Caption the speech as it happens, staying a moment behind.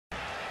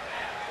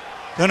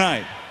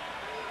Tonight,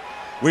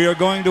 we are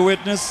going to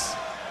witness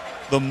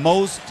the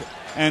most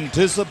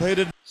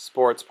anticipated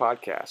sports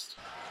podcast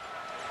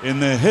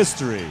in the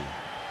history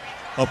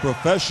of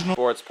professional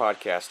sports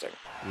podcasting.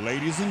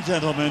 Ladies and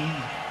gentlemen,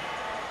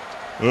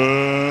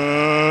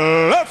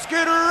 let's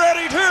get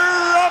ready to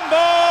rumble!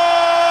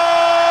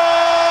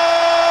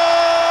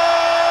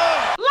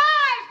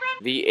 Live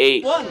from The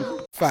 8.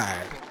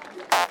 5.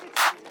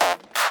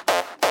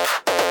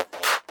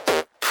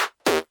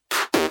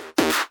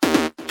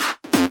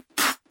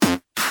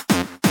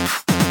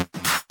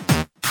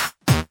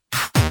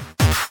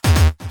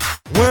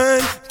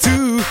 One,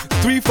 two,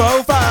 three,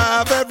 four,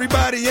 five.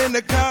 Everybody in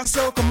the car,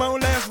 so come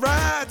on, let's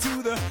ride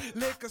to the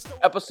liquor store.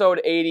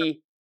 Episode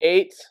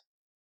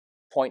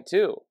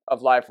 88.2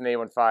 of Live from the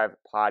 815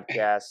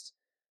 podcast.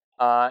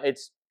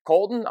 It's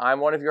Colton. I'm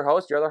one of your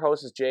hosts. Your other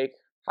host is Jake.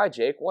 Hi,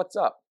 Jake. What's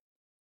up?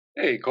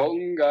 Hey,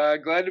 Colton,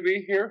 glad to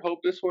be here. Hope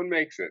this one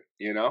makes it,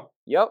 you know?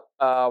 Yep.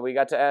 We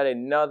got to add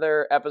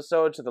another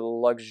episode to the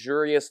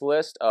luxurious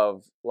list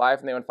of Live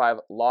from the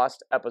 815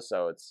 lost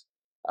episodes.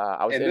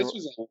 This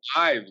was a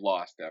live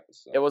lost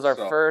episode. It was our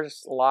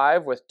first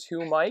live with 2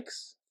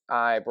 mics.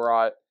 I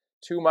brought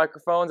 2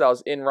 microphones. I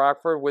was in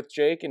Rockford with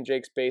Jake in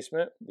Jake's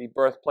basement, the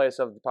birthplace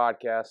of the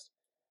podcast.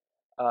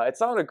 It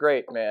sounded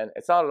great, man.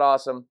 It sounded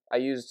awesome. I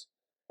used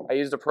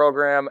a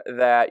program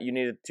that you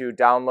needed to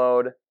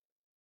download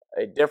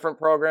a different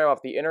program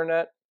off the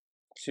internet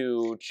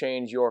to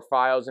change your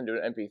files into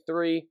an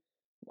MP3.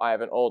 I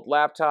have an old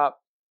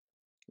laptop,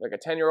 like a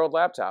 10-year-old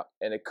laptop,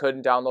 and it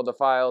couldn't download the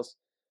files.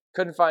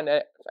 Couldn't find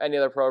any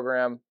other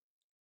program,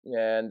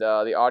 and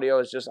the audio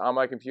is just on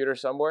my computer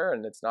somewhere,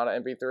 and it's not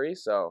an MP3,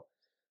 so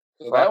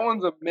that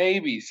one's a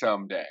maybe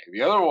someday.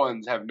 The other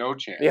ones have no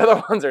chance. The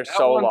other ones are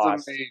so one's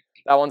lost.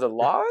 That one's a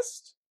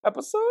lost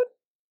episode?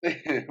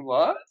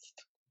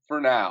 Lost? For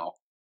now.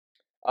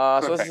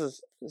 So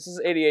this is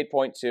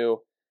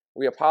 88.2.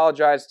 We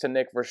apologize to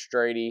Nick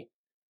Verstrady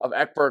of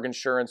Eckberg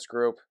Insurance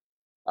Group.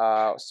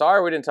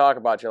 Sorry we didn't talk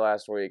about you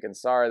last week, and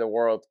sorry the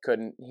world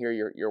couldn't hear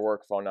your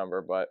work phone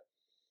number, but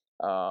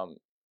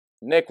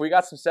Nick, we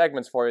got some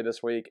segments for you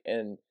this week,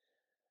 and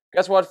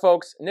guess what,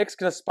 folks? Nick's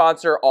gonna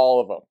sponsor all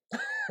of them.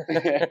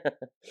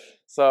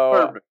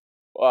 So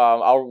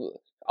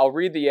I'll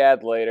read the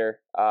ad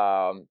later.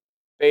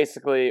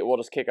 Basically, we'll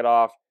just kick it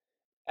off.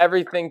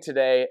 Everything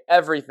today,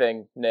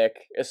 everything,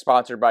 Nick, is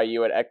sponsored by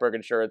you at Eckberg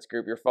Insurance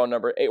Group. Your phone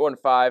number,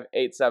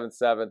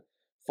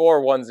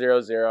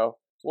 815-877-4100.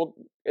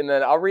 And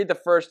then I'll read the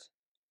first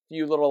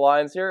few little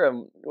lines here,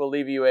 and we'll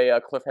leave you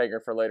a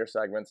cliffhanger for later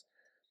segments.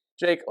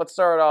 Jake, let's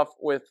start off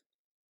with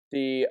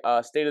the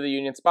State of the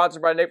Union,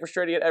 sponsored by Nick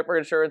Verstrady at Eckberg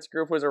Insurance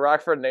Group, who is a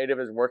Rockford native,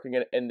 is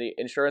working in the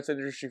insurance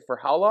industry for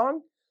how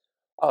long?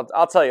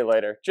 I'll tell you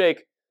later.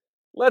 Jake,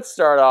 let's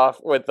start off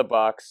with the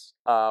Bucks.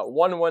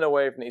 1 win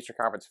away from the Eastern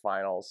Conference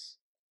Finals.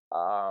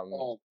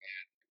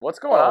 What's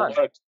going on?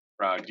 Do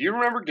you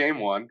remember Game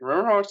 1?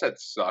 Remember how much that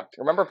sucked?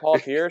 Remember Paul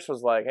Pierce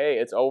was like, "Hey,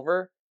 it's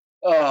over."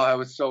 Oh, I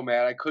was so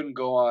mad. I couldn't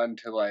go on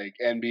to like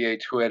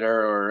NBA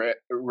Twitter or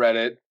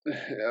Reddit,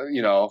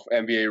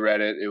 NBA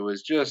Reddit. It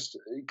was just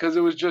because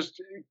it was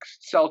just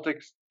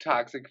Celtics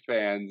toxic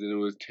fans, and it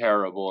was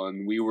terrible.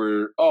 And we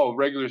were,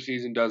 regular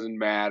season doesn't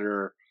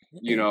matter.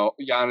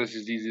 Giannis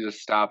is easy to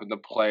stop in the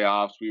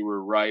playoffs. We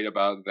were right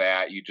about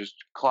that. You just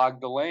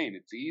clog the lane.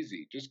 It's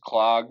easy. Just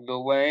clog the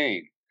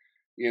lane,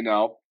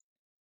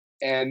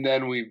 And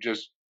then we've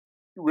just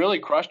really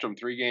crushed them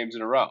 3 games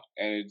in a row.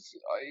 And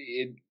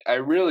I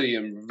really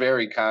am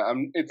very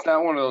it's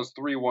not one of those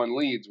 3-1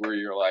 leads where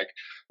you're like,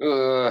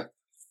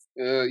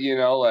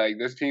 like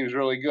this team's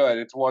really good.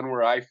 It's one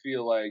where I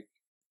feel like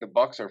the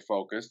Bucks are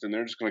focused and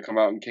they're just going to come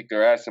out and kick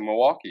their ass in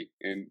Milwaukee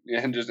and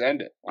just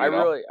end it.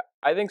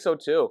 I think so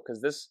too,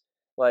 because this,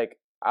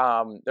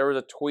 there was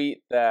a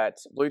tweet that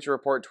Bleacher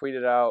Report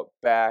tweeted out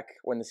back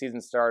when the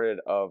season started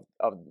of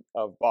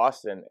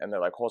Boston and their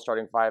whole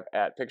starting 5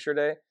 at Picture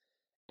Day,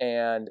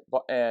 and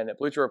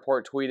Bleacher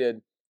Report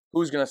tweeted,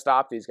 "Who's going to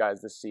stop these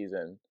guys this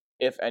season,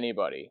 if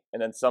anybody?"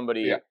 And then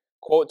somebody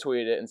quote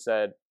tweeted it and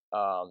said,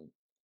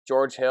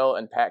 "George Hill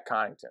and Pat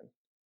Connaughton."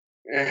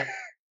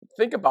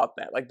 Think about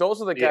that.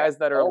 Those are the guys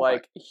that are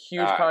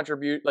huge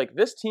contribute.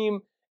 This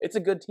team, it's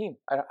a good team.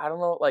 I don't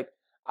know.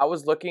 I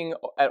was looking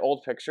at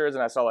old pictures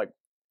and I saw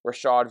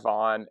Rashad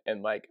Vaughn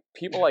and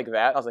people like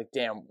that. I was like,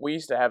 damn, we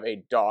used to have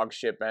a dog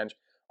shit bench.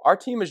 Our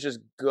team is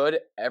just good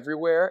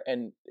everywhere,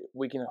 and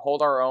we can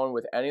hold our own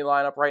with any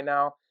lineup right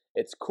now.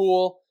 It's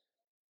cool.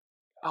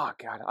 Oh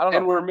God, I don't know.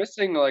 And we're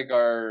missing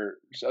our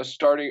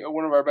starting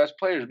one of our best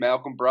players,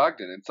 Malcolm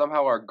Brogdon, and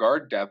somehow our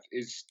guard depth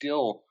is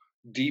still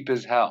deep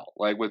as hell.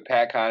 With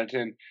Pat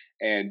Connaughton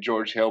and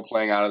George Hill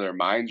playing out of their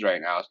minds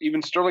right now.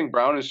 Even Sterling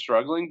Brown is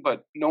struggling,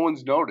 but no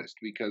one's noticed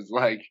because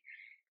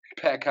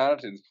Pat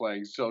Connaughton's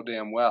playing so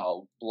damn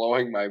well,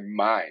 blowing my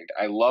mind.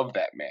 I love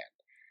that man.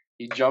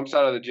 He jumps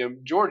out of the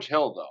gym. George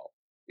Hill, though,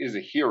 is a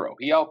hero.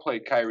 He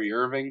outplayed Kyrie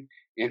Irving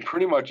in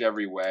pretty much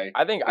every way.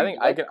 I think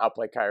I can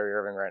outplay Kyrie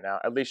Irving right now,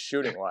 at least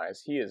shooting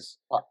wise. He is.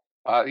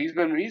 He's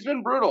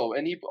been brutal,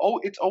 and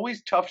it's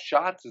always tough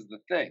shots is the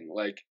thing.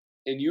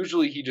 and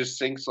usually he just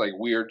sinks like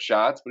weird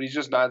shots, but he's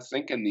just not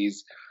sinking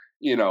these,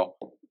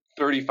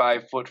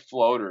 35-foot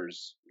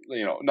floaters.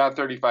 Not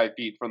 35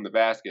 feet from the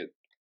basket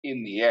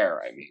in the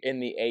air. I mean, in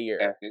the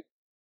air.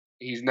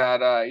 He's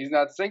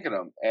not sinking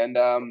them, and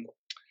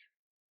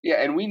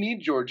yeah, and we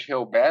need George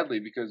Hill badly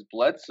because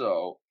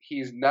Bledsoe,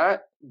 he's not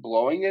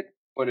blowing it,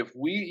 but if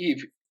we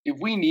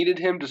needed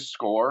him to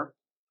score,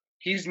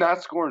 he's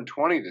not scoring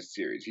 20 this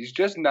series. He's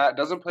just not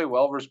doesn't play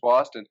well versus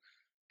Boston,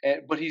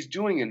 but he's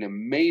doing an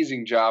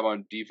amazing job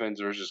on defense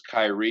versus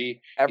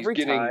Kyrie. Every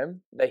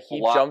time that he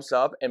jumps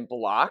up and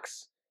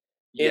blocks,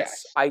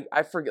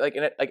 I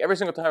forget like every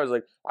single time I was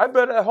like, I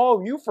bet at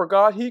home you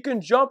forgot he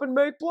can jump and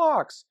make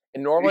blocks.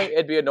 And normally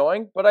it'd be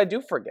annoying, but I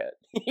do forget.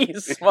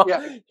 He's small.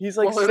 Yeah. He's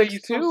like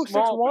 6'2",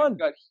 6'1".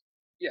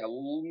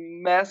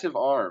 Massive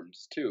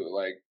arms too.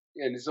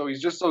 And so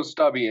he's just so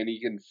stubby, and he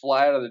can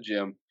fly out of the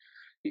gym.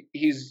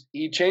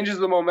 He changes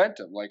the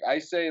momentum. Like I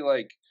say,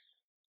 like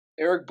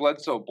Eric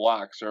Bledsoe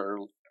blocks are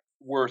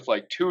worth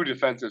like 2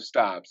 defensive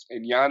stops,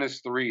 and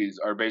Giannis threes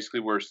are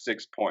basically worth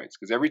 6 points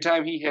because every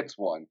time he hits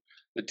one,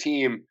 the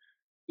team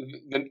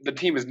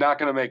is not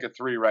going to make a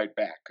 3 right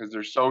back because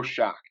they're so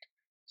shocked.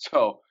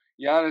 So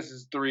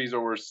Giannis's threes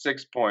are worth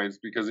 6 points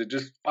because it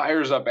just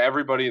fires up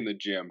everybody in the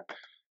gym.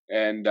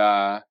 And,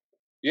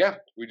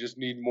 we just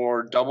need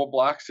more double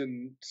blocks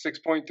and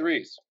 6-point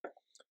threes.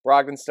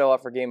 Brogdon's still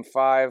out for Game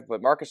 5,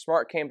 but Marcus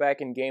Smart came back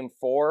in Game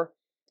 4.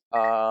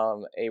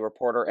 A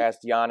reporter asked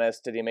Giannis,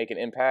 did he make an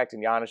impact?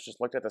 And Giannis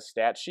just looked at the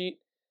stat sheet.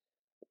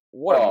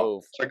 What a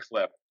move. It's a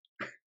clip.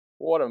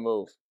 What a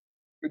move.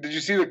 Did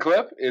you see the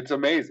clip? It's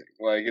amazing.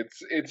 Like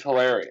it's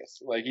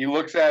hilarious. Like he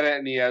looks at it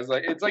and he has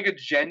like it's like a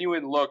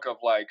genuine look of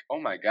like, oh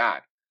my god,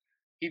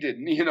 he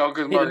didn't,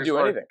 because Marcus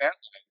Smart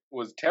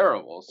was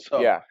terrible. So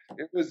yeah,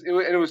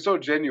 it was so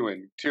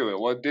genuine too.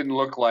 It didn't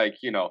look like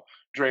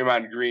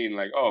Draymond Green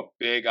like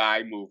big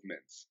eye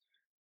movements.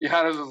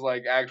 Giannis was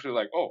like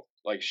actually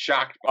like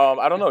shocked.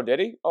 I don't know. Did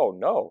he? Oh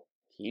no,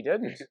 he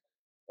didn't.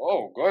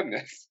 Oh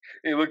goodness!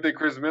 He looked at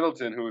Chris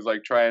Middleton, who was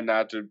like trying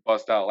not to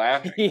bust out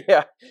laughing.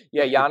 yeah.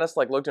 Giannis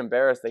looked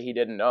embarrassed that he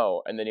didn't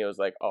know, and then he was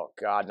like, "Oh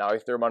God!" Now he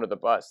threw him under the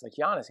bus. Like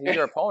Giannis, he's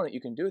your opponent.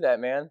 You can do that,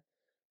 man.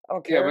 I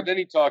don't care. Yeah, but then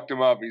he talked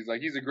him up. He's like,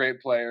 he's a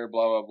great player,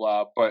 blah blah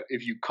blah. But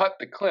if you cut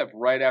the clip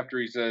right after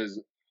he says,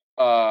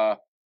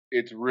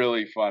 it's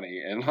really funny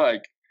and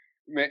like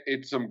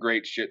it's some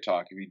great shit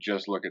talk. If you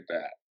just look at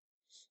that.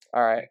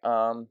 All right.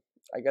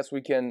 I guess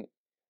we can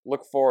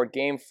look forward.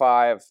 Game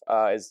 5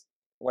 is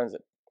when is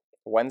it?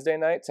 Wednesday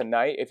night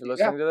tonight. If you're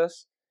listening to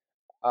this,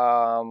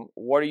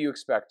 what are you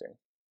expecting?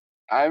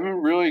 I'm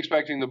really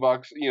expecting the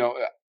Bucks.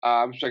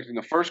 I'm expecting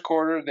the first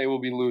quarter they will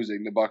be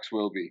losing. The Bucks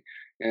will be,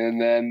 and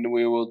then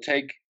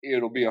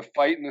it'll be a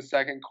fight in the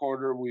second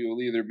quarter. We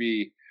will either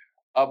be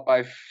up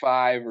by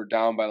 5 or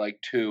down by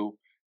like 2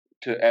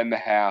 to end the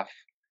half,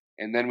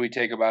 and then we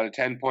take about a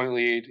 10-point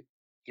lead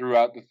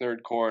throughout the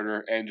third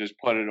quarter and just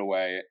put it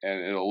away,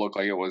 and it'll look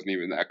like it wasn't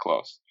even that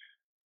close.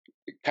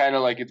 Kind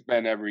of like it's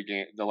been every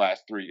game, the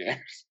last 3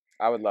 games.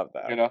 I would love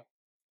that.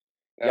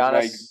 That's Giannis,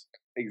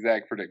 my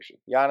exact prediction.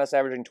 Giannis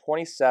averaging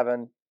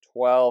 27,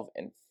 12,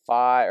 and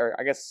 5, or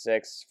I guess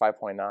 6,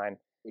 5.9.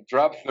 He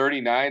dropped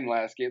 39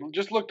 last game.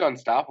 Just looked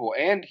unstoppable,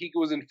 and he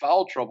was in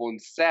foul trouble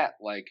and sat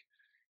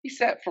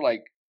for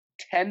like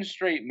 10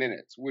 straight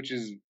minutes, which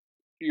is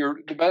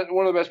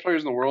one of the best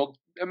players in the world.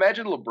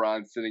 Imagine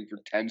LeBron sitting for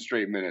 10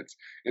 straight minutes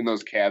in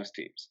those Cavs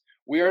teams.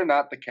 We are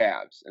not the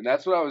Cavs, and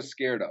that's what I was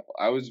scared of.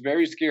 I was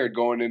very scared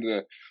going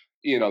into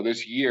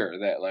this year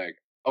that like,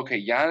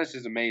 okay, Giannis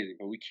is amazing,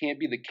 but we can't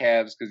be the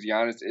Cavs because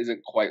Giannis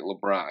isn't quite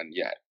LeBron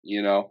yet,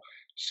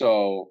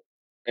 So,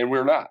 and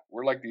we're not.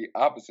 We're like the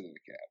opposite of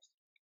the Cavs.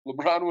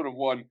 LeBron would have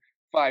won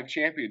 5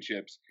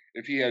 championships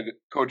if he had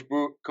Coach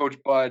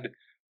Bud,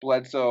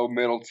 Bledsoe,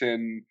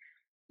 Middleton,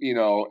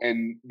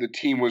 and the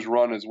team was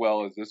run as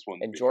well as this one.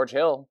 And George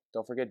Hill.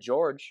 Don't forget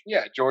George.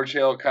 Yeah, George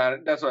Hill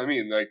that's what I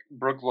mean. Like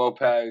Brook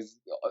Lopez,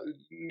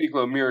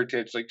 Nikola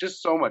Mirotic, like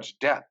just so much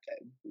depth,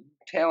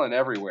 talent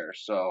everywhere.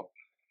 So,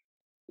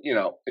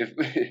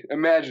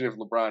 imagine if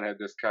LeBron had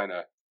this kind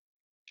of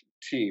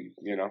team,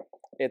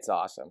 It's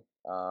awesome.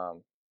 I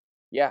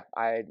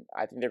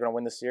think they're going to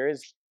win the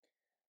series.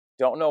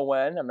 Don't know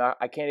when.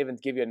 I can't even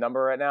give you a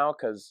number right now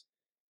because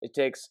it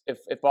takes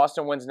if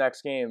Boston wins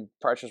next game,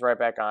 pressure's right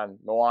back on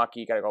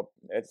Milwaukee. Got to go.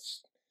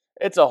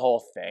 It's a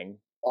whole thing.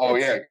 Oh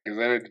yeah, because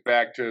then it's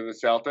back to the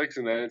Celtics,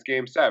 and then it's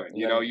Game 7.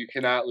 You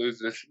cannot lose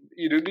this.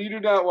 You do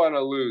not want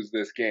to lose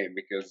this game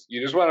because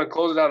you just want to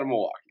close it out in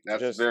Milwaukee.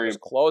 That's just very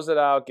important. Close it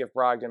out. Give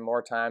Brogdon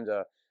more time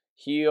to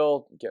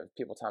heal. Give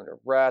people time to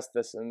rest.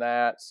 This and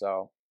that.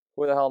 So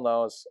who the hell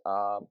knows?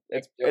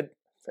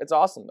 It's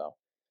awesome though.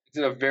 It's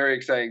a very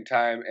exciting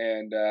time,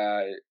 and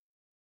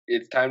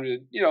it's time to,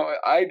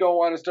 I don't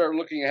want to start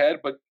looking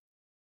ahead, but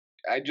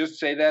I just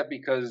say that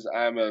because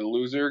I'm a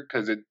loser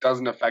because it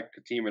doesn't affect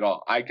the team at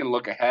all. I can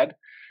look ahead,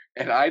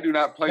 and I do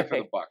not play for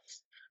the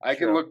Bucks. I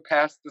can look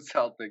past the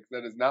Celtics.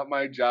 That is not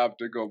my job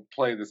to go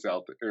play the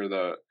Celtics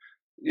to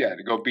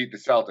go beat the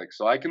Celtics.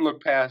 So I can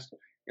look past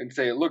and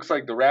say it looks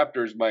like the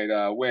Raptors might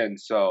win.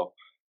 So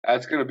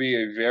that's going to be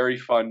a very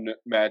fun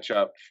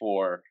matchup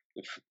for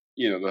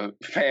the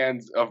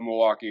fans of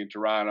Milwaukee and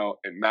Toronto,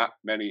 and not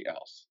many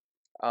else.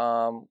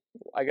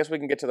 I guess we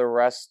can get to the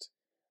rest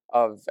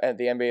of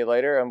the NBA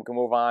later, and we can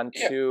move on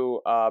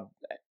to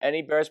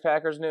any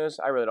Bears-Packers news.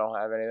 I really don't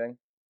have anything.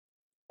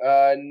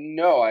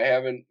 No, I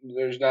haven't.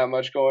 There's not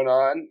much going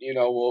on.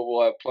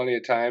 We'll have plenty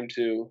of time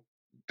to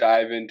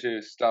dive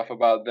into stuff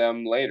about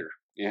them later.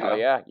 Oh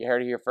yeah, you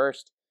heard it here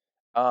first.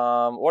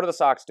 What are the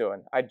Sox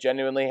doing? I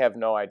genuinely have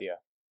no idea.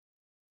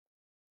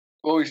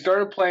 Well, we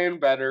started playing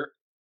better,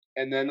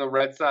 and then the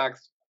Red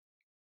Sox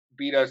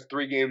beat us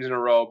 3 games in a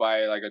row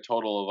by like a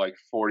total of like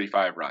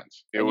 45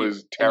 runs. It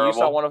was terrible. And you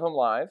saw one of them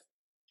live?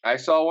 I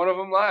saw one of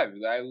them live.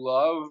 I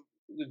love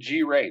the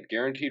G rate.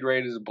 Guaranteed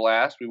rate is a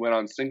blast. We went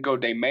on Cinco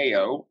de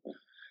Mayo,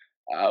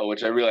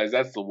 which I realize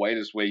that's the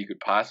whitest way you could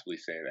possibly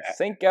say that.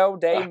 Cinco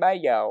de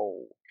Mayo.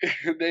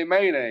 De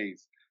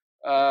mayonnaise.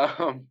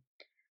 And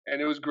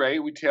it was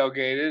great. We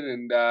tailgated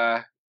and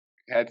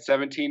had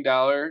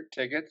 $17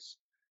 tickets.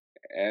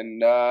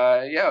 And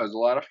it was a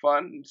lot of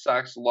fun.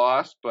 Sox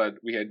lost, but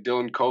we had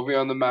Dylan Covey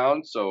on the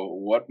mound, so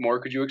what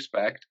more could you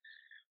expect?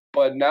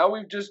 But now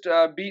we've just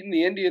beaten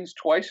the Indians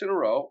twice in a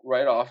row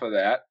right off of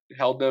that.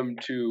 Held them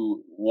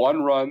to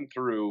 1 run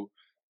through,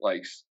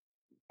 like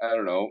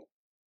the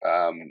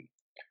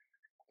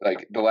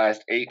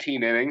last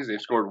 18 innings. They've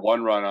scored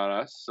 1 run on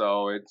us.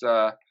 So it's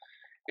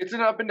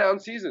an up and down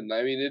season.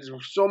 I mean, it's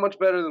so much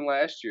better than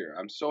last year.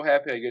 I'm so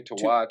happy I get to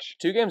watch.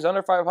 2 games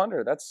under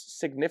 500. That's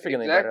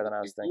significantly better than I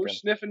was thinking. We're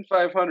sniffing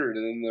 500,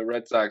 and then the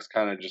Red Sox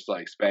kind of just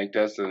like spanked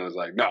us, and it was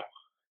like, no.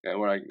 And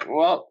we're like,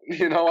 well,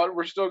 you know what?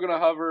 We're still going to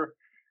hover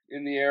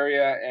in the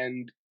area,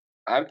 and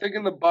I'm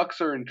thinking the Bucks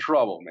are in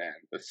trouble, man.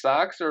 The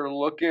Sox are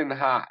looking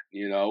hot.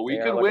 We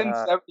could win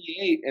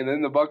 78, and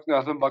then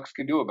nothing Bucks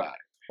can do about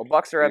it. Well,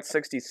 Bucks are at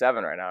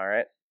 67 right now,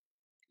 right?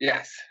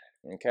 Yes.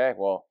 Okay,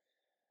 well,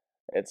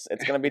 it's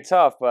going to be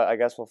tough, but I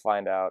guess we'll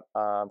find out.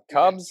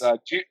 Cubs.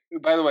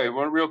 By the way,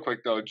 real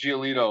quick though,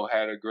 Giolito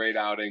had a great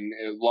outing.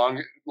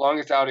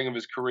 Longest outing of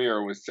his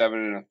career was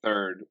 7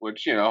 1/3,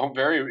 which he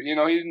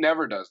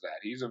never does that.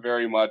 He's a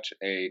very much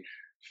a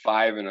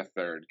 5 1/3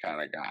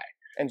 kind of guy.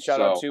 And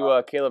shout out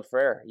to Caleb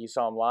Frere. You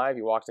saw him live.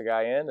 You walked the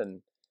guy in,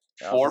 and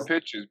 4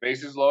 pitches,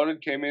 bases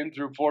loaded, came in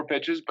through 4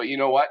 pitches. But you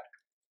know what?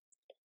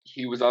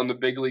 He was on the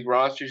big league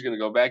roster. He's going to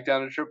go back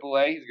down to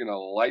AAA. He's going to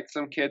light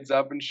some kids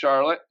up in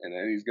Charlotte, and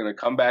then he's going to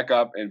come back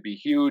up and be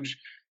huge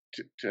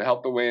to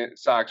help the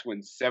Sox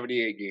win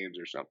 78 games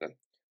or something.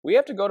 We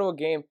have to go to a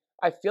game.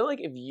 I feel like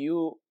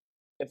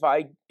if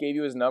I gave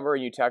you his number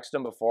and you texted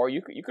him before,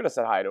 you could have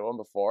said hi to him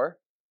before.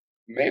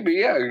 Maybe,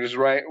 yeah. Just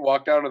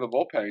walk down to the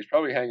bullpen. He's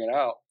probably hanging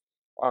out.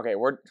 Okay,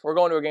 we're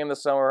going to a game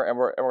this summer, and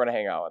we're going to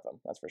hang out with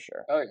him. That's for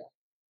sure. Oh yeah,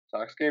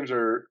 Sox games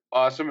are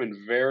awesome and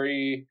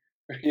very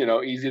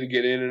easy to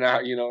get in and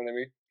out. You know what I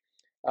mean?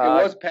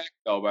 It was packed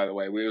though, by the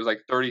way. It was like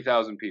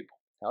 30,000 people.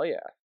 Hell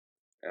yeah.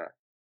 Yeah.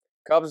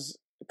 Cubs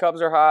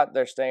are hot.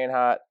 They're staying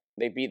hot.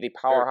 They beat the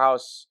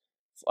powerhouse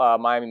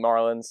Miami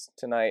Marlins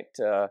tonight.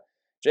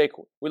 Jake,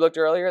 we looked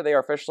earlier. They are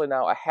officially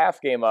now a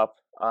half game up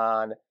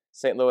on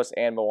St. Louis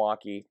and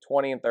Milwaukee,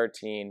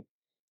 20-13.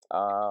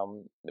 A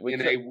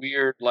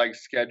weird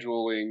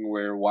scheduling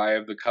where why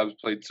have the Cubs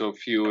played so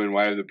few and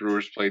why have the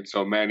Brewers played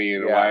so many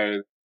and why have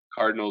the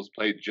Cardinals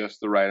played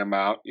just the right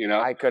amount,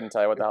 I couldn't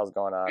tell you what the hell's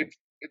going on.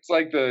 It's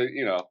like the,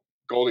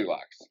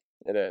 Goldilocks.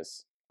 It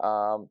is.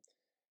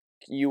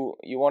 You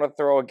want to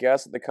throw a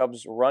guess at the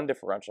Cubs' run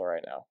differential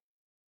right now?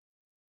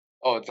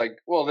 Oh, it's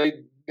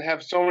they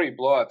have so many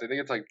blowouts. I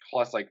think it's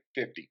plus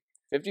 50.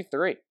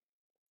 53.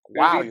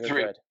 Wow, you're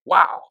good.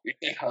 Wow.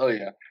 Hell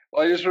yeah.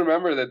 Well, I just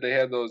remember that they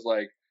had those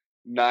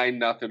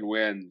 9-0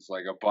 wins,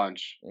 a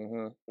bunch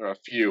or a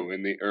few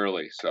in the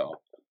early.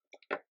 So,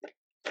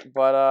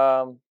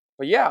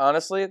 but yeah,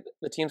 honestly,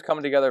 the team's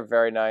coming together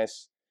very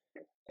nice,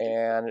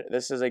 and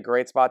this is a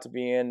great spot to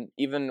be in,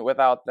 even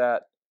without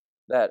that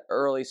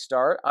early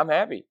start. I'm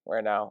happy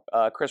right now.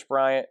 Chris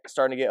Bryant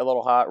starting to get a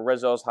little hot.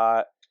 Rizzo's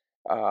hot.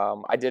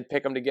 I did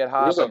pick him to get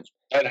hot. Rizzo's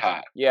dead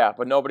hot. Yeah,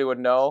 but nobody would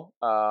know.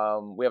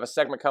 We have a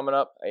segment coming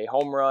up, a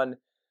home run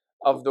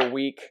of the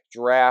week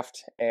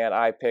draft, and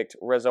I picked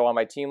Rizzo on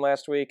my team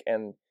last week,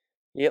 and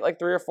he hit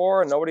 3 or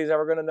 4, and nobody's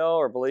ever going to know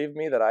or believe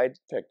me that I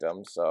picked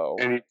him. So,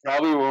 and he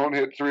probably won't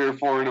hit 3 or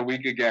 4 in a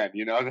week again.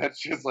 That's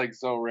just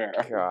so rare.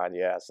 God,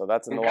 yeah. So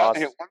that's in the lost.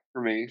 Hit 1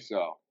 for me.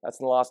 So that's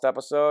in the lost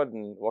episode,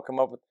 and we'll come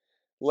up with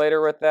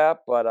later with that.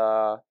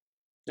 But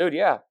dude,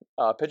 yeah,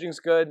 pitching's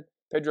good.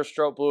 Pedro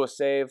Strop blew a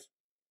save,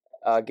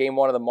 game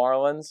 1 of the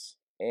Marlins,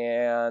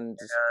 and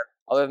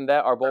other than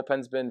that, our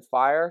bullpen's been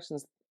fire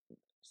since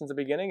the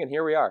beginning, and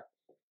here we are.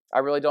 I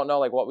really don't know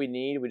what we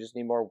need. We just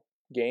need more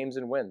games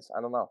and wins.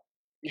 I don't know.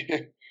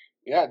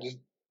 Yeah, just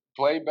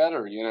play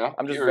better.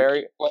 I'm just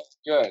good.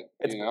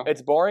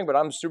 It's boring, but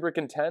I'm super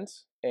content,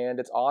 and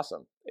it's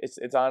awesome.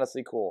 It's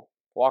honestly cool.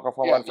 Walk-off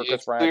home run for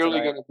Chris Bryant. It's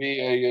clearly going to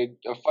be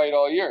a fight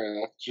all year,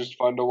 and that's just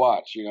fun to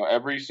watch.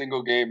 Every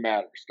single game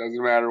matters.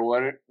 Doesn't matter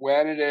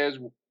when it is,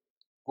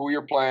 who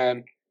you're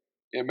playing.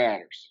 It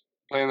matters.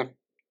 Playing the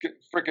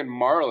freaking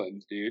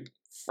Marlins, dude.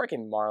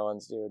 Freaking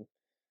Marlins, dude.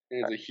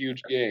 It's a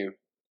huge game.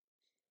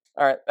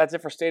 All right, that's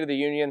it for State of the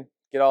Union.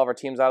 Get all of our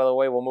teams out of the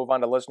way. We'll move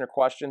on to listener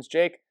questions.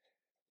 Jake,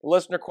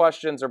 listener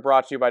questions are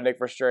brought to you by Nick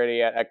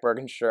Verstrady at Eckberg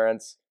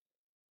Insurance.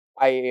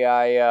 I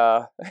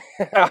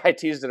I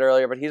teased it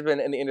earlier, but he's been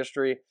in the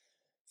industry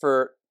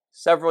for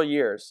several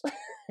years.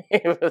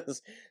 He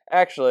was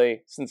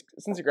actually since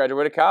he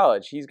graduated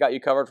college. He's got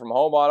you covered from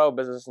home, auto,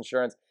 business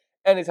insurance,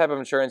 any type of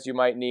insurance you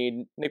might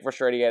need. Nick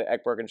Verstrady at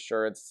Eckberg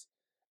Insurance.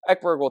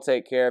 Eckberg will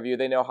take care of you.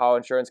 They know how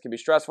insurance can be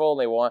stressful,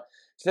 and they want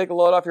to take a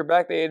load off your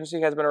back. The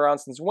agency has been around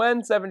since when?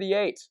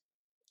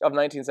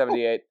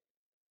 1978.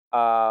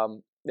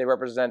 They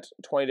represent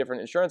 20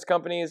 different insurance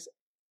companies,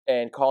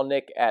 and call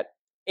Nick at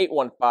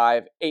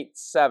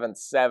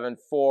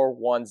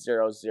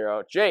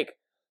 815-877-4100. Jake,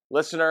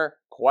 listener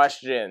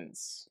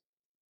questions.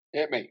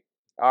 Hit me.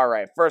 All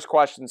right, first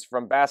questions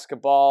from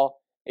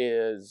basketball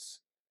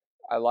is,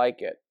 I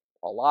like it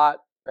a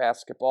lot.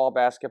 Basketball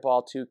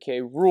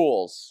 2K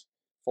rules.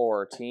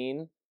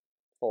 14.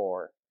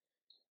 4.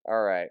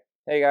 All right.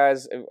 Hey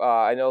guys,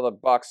 I know the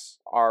Bucks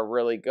are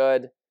really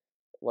good.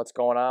 What's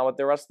going on with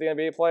the rest of the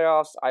NBA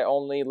playoffs? I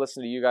only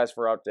listen to you guys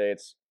for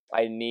updates.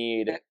 I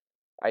need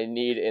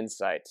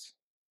insight.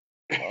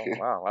 Oh,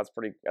 wow, that's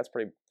it's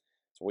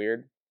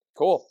weird.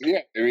 Cool.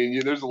 Yeah, I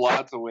mean, there's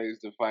lots of ways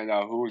to find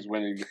out who's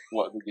winning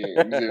what the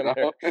games. You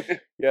know?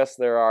 Yes,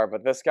 there are,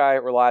 but this guy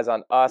relies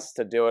on us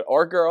to do it,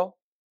 or girl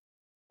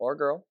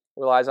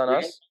relies on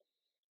us.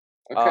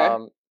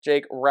 Okay.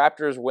 Jake,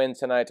 Raptors win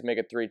tonight to make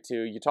it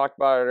 3-2. You talked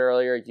about it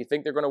earlier. Do you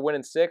think they're going to win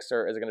in 6,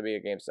 or is it going to be a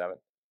game 7?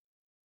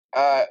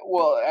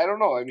 Well, I don't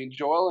know. I mean,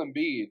 Joel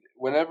Embiid,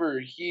 whenever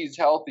he's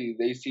healthy,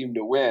 they seem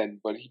to win.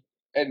 But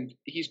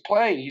he's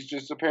playing. He's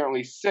just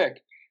apparently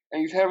sick,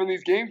 and he's having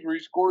these games where he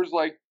scores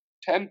like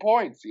 10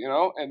 points, you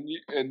know, and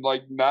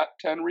like not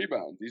 10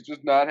 rebounds. He's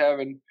just not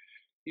having.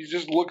 He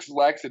just looks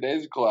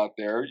lackadaisical out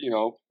there, you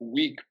know,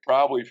 weak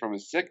probably from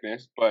his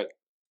sickness. But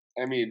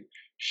I mean,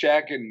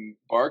 Shaq and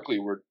Barkley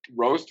were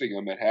roasting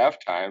him at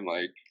halftime.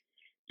 Like,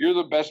 you're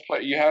the best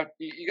player. You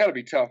got to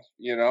be tough,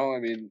 you know. I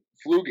mean,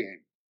 flu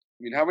game.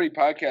 I mean, how many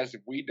podcasts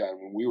have we done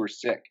when we were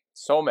sick?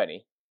 So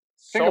many.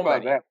 Think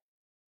about that.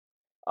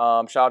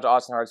 Shout out to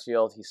Austin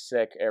Hartsfield. He's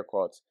sick, air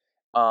quotes.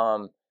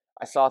 I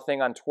saw a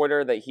thing on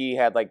Twitter that he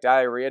had like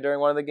diarrhea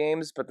during one of the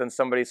games, but then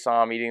somebody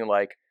saw him eating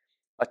like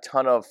a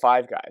ton of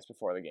Five Guys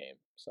before the game.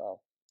 So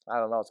I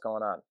don't know what's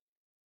going on.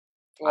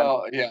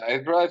 Well, yeah,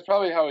 it's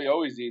probably how he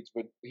always eats,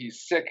 but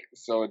he's sick,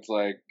 so it's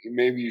like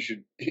maybe you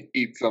should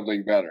eat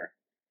something better,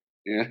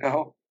 you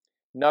know?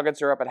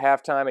 Nuggets are up at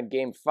halftime in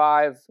Game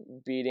 5,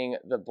 beating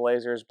the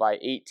Blazers by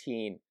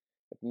 18.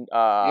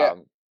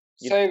 Though,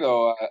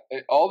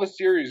 all the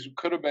series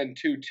could have been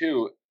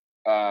 2-2,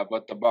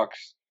 but the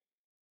Bucks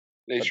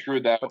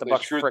screwed that. But the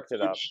Bucks fricked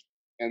it up,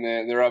 and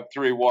they're up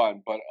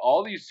 3-1. But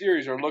all these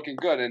series are looking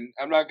good, and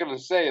I'm not going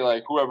to say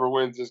like whoever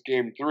wins this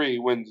Game 3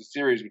 wins the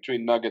series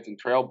between Nuggets and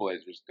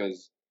Trailblazers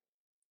because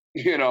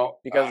you got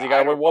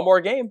to win one more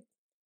game.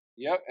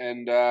 Yep,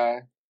 and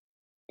the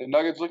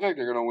Nuggets look like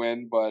they're going to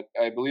win, but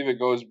I believe it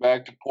goes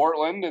back to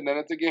Portland, and then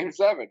it's a Game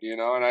 7, you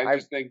know? And I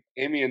just think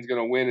Damian's going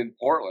to win in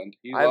Portland.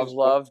 I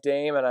love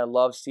Dame, and I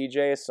love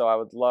CJ, so I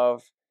would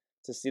love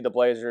to see the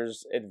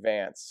Blazers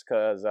advance,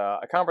 because a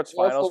conference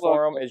finals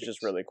for them is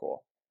just really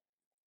cool.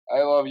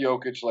 I love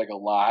Jokic, like, a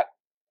lot,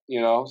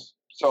 you know?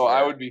 So sure.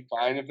 I would be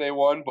fine if they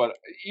won, but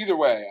either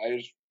way, I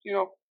just,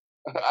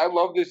 I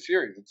love this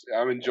series.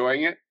 I'm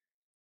enjoying it,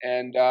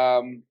 and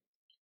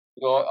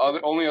the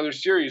only other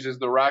series is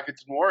the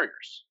Rockets and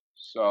Warriors.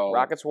 So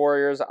Rockets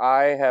Warriors,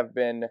 I have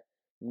been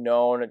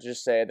known to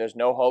just say there's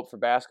no hope for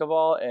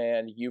basketball,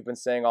 and you've been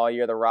saying all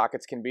year the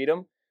Rockets can beat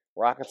them.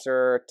 Rockets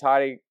are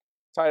tied it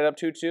up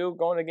 2-2,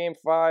 going to Game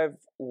 5.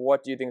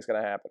 What do you think is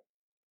going to happen?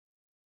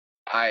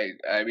 I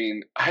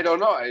mean, I don't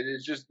know.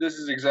 It's just this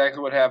is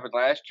exactly what happened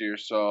last year,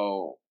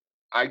 so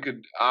I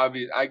could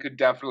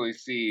definitely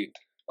see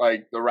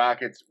like the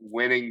Rockets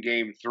winning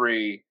Game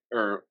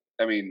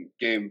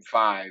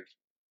 5.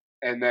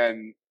 And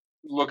then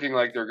looking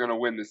like they're going to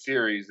win the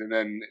series, and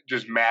then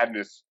just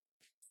madness,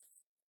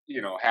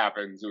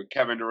 happens with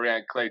Kevin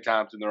Durant, Klay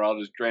Thompson. They're all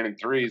just draining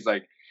threes.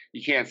 Like,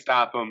 you can't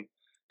stop them,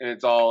 and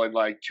it's all in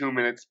like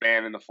 2-minute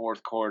span in the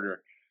fourth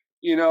quarter.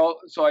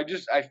 So I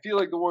feel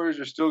like the Warriors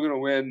are still going to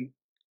win,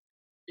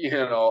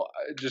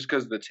 just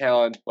because of the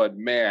talent. But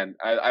man,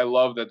 I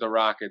love that the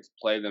Rockets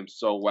play them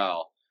so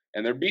well,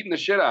 and they're beating the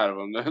shit out of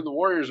them. The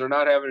Warriors are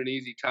not having an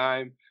easy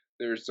time.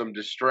 There's some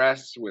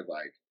distress with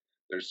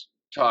there's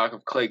talk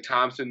of Klay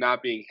Thompson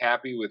not being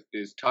happy with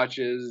his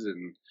touches,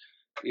 and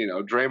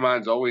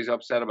Draymond's always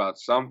upset about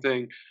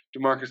something.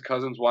 DeMarcus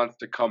Cousins wants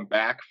to come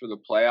back for the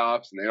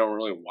playoffs, and they don't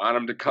really want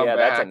him to come back.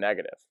 Yeah, that's a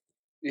negative.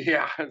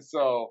 Yeah,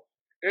 so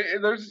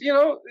there's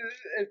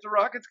if the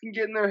Rockets can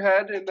get in their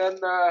head, and then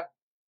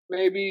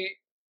maybe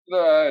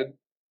the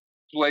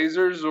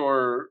Blazers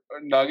or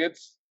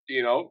Nuggets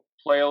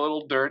play a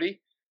little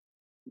dirty,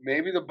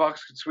 Maybe the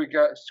Bucks could squeak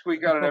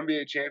out an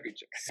NBA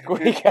championship.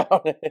 Squeak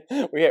out.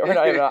 We're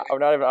not even. We're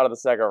not even out of the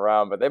second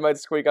round, but they might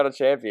squeak out a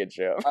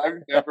championship.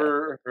 I've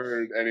never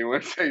heard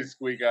anyone say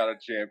squeak out a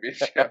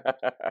championship.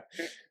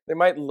 They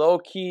might low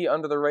key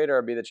under the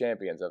radar be the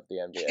champions of the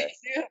NBA.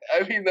 Yeah,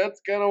 I mean, that's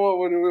kind of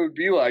what it would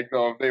be like,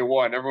 though, if they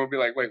won. Everyone would be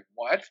like, wait,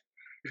 what?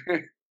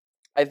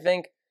 I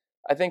think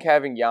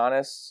having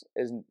Giannis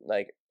is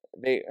like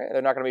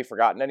they're not going to be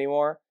forgotten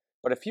anymore.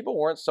 But if people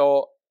weren't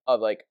so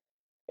like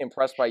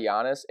impressed by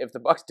Giannis, if the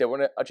Bucks did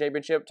win a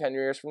championship 10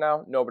 years from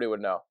now, nobody would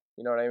know.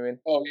 You know what I mean?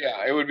 Oh,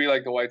 yeah, it would be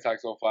like the White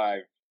Sox 05.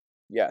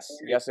 Yes,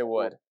 yes, it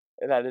would.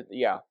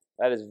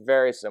 That is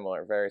very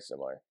similar, very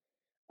similar.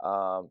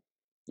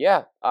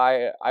 Yeah,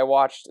 I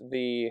watched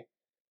the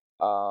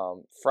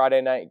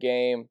Friday night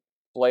game,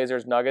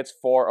 Blazers Nuggets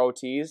 4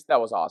 OTs. That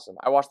was awesome.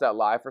 I watched that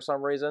live for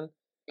some reason.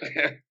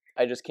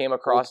 I just came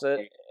across it,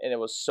 and it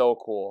was so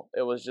cool.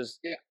 It was just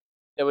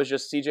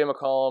CJ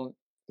McCollum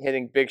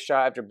hitting big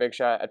shot after big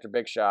shot after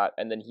big shot,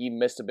 and then he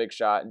missed a big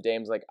shot, and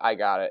Dame's like, I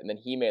got it, and then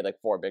he made like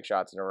 4 big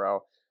shots in a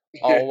row,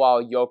 all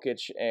while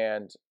Jokic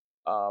and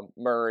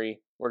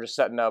Murray were just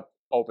setting up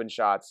open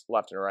shots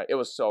left and right. It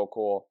was so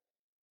cool.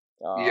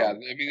 Yeah, I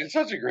mean, it's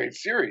such a great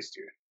series,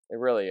 dude. It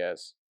really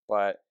is.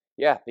 But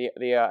yeah, the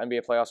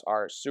NBA playoffs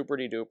are super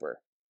duper.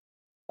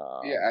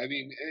 Yeah, I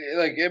mean,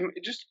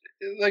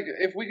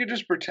 if we could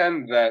just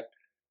pretend that,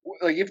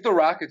 like, if the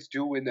Rockets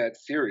do win that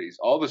series,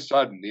 all of a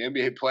sudden the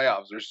NBA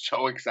playoffs are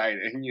so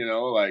exciting,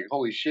 like,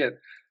 holy shit.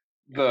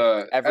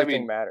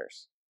 Everything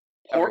matters.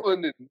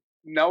 Portland, and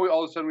now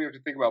all of a sudden we have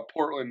to think about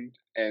Portland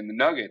and the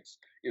Nuggets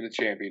in the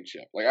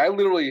championship. Like,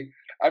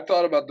 I've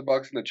thought about the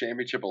Bucks in the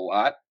championship a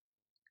lot.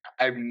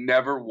 I've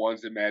never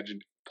once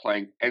imagined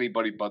playing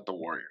anybody but the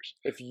Warriors.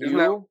 If you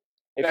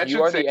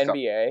are the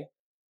NBA,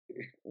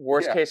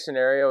 worst case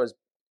scenario is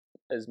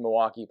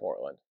Milwaukee,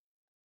 Portland.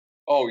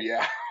 Oh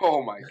yeah!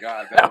 Oh my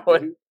God, that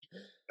would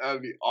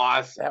be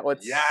awesome. That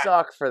would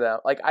suck for them.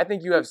 Like, I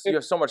think you have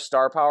so much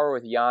star power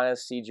with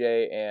Giannis,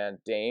 CJ, and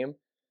Dame.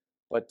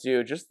 But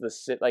dude, just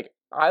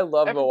I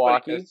love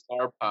Milwaukee. Has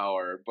star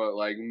power, but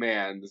like,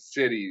 man, the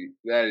city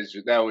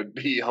that would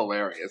be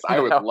hilarious. I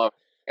would love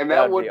it. And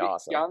that would be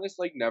awesome. Giannis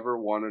never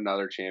won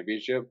another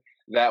championship.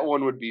 That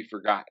one would be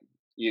forgotten.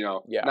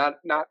 Yeah.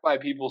 Not by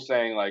people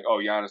saying like, "Oh,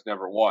 Giannis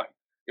never won."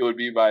 It would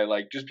be by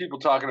just people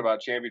talking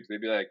about champions.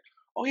 They'd be like,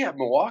 "Oh yeah,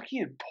 Milwaukee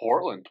and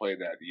Portland played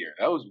that year.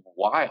 That was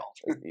wild."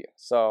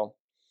 So,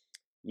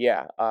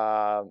 yeah,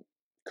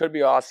 could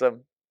be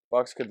awesome.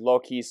 Bucks could low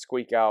key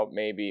squeak out,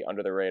 maybe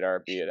under the radar,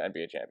 be an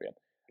NBA champion.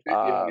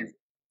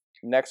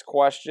 Next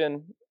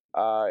question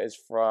is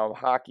from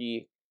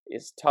Hockey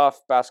is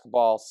Tough.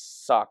 Basketball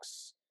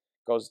sucks.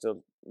 Goes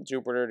to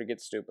Jupiter to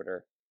get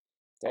stupider.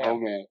 Damn. Oh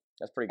man,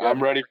 that's pretty good.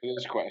 I'm ready for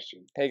this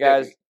question. Hey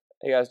guys,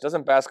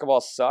 doesn't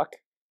basketball suck?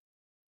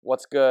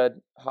 What's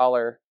good?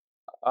 Holler.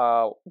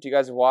 Do you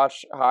guys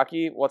watch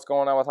hockey? What's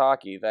going on with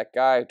hockey? That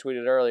guy who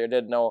tweeted earlier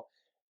didn't know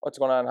what's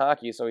going on in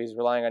hockey, so he's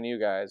relying on you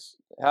guys.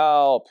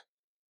 Help.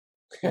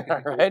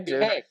 All right,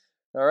 dude.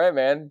 All right,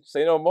 man.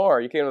 Say no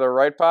more. You came to the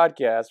right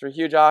podcast. We're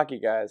huge hockey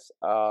guys.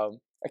 I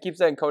keep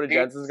saying Cody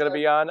Jensen's going to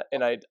be on,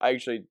 and I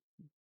actually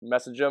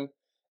message him.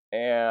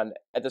 And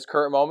at this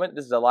current moment,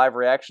 this is a live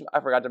reaction. I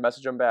forgot to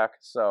message him back.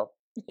 So,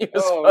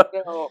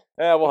 no.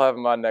 Yeah, we'll have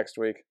him on next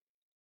week.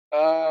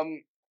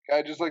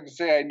 I'd just like to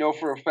say I know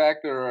for a fact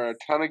there are a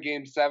ton of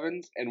Game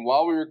 7s, and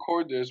while we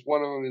record this,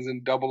 one of them is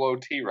in double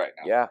OT right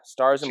now. Yeah,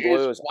 Stars and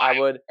Blues. Are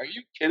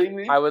you kidding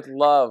me? I would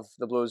love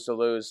the Blues to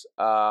lose.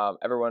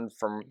 Everyone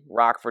from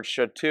Rockford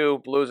should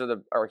too. Blues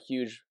are a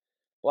huge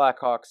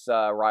Blackhawks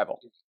rival.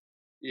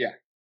 Yeah.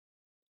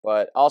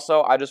 But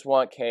also, I just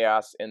want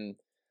chaos, and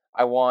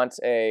I want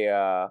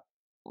a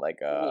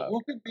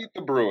who can beat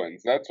the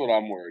Bruins? That's what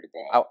I'm worried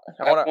about.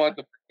 I want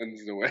the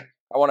Bruins to win.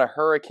 I want a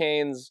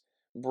Hurricanes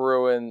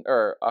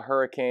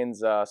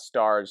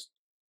Stars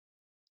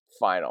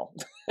final.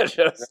 I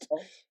think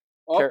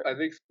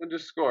someone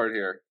just scored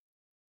here.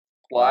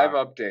 Live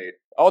update.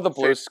 Oh, the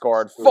Blues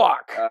scored.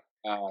 Fuck.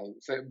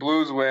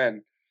 Blues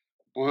win.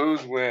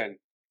 Blues win.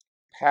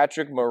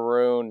 Patrick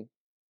Maroon.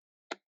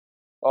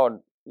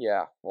 Oh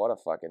yeah, what a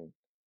fucking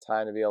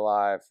time to be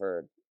alive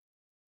for.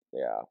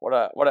 Yeah, what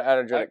an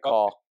energetic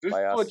call. This is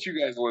what you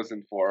guys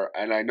listen for,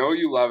 and I know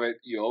you love it.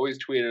 You always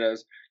tweet at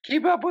us.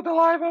 Keep up with the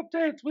live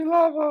updates. We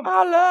love them.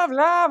 I love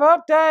live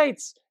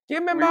updates.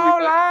 Give me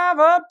more live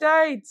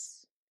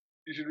updates.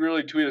 You should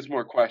really tweet us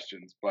more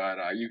questions, but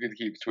you can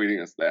keep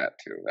tweeting us that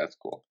too. That's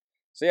cool.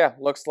 So yeah,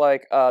 looks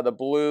like the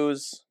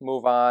Blues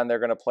move on. They're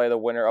going to play the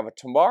winner of a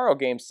tomorrow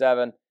Game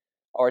 7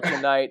 or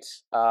tonight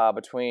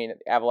between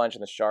Avalanche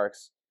and the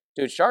Sharks.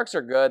 Dude, Sharks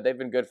are good. They've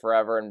been good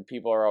forever, and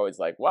people are always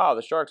like, "Wow,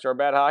 the Sharks are a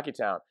bad hockey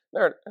town."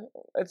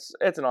 It's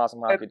an awesome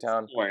hockey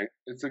town.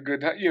 It's a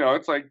good,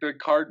 it's like the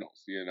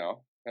Cardinals.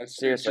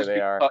 Seriously, they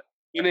are.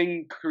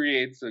 Winning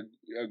creates a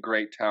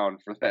great town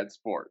for that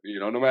sport.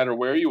 No matter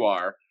where you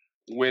are,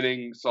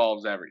 winning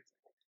solves everything.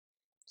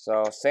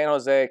 So San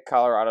Jose,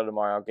 Colorado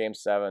tomorrow, Game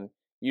 7.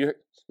 You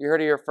heard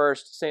it here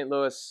first. St.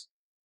 Louis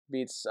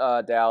beats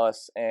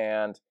Dallas,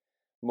 and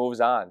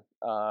moves on.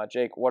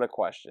 Jake, what a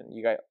question.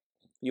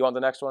 You want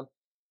the next one?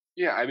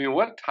 Yeah, I mean,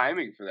 what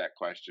timing for that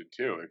question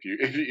too?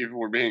 If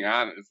we're being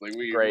honest, like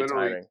we Great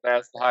literally timing.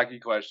 asked the hockey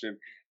question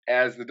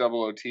as the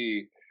double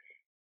OT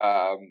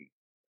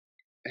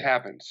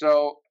happened.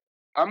 So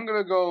I'm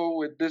gonna go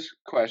with this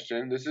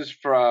question. This is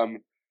from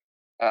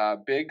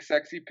Big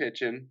Sexy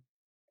Pitchin',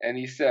 and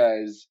he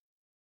says,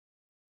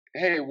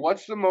 "Hey,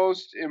 what's the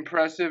most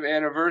impressive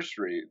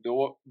anniversary?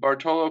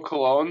 Bartolo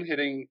Colon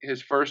hitting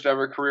his first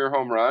ever career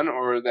home run,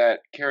 or that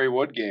Kerry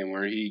Wood game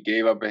where he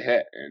gave up a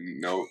hit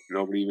and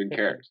nobody even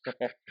cares?"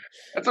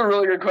 That's a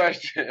really good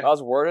question. That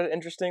was worded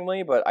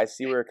interestingly, but I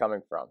see where you're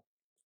coming from.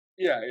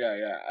 Yeah.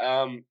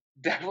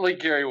 Definitely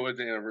Kerry Wood's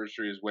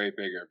anniversary is way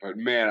bigger, but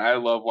man, I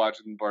love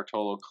watching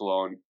Bartolo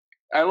Colon.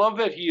 I love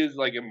that he is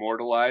like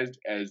immortalized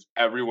as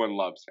everyone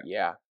loves him.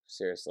 Yeah,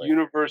 seriously.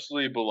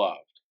 Universally beloved.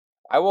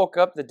 I woke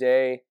up the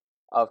day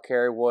of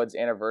Kerry Wood's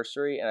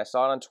anniversary and I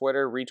saw it on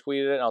Twitter,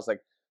 retweeted it, and I was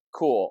like,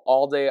 cool.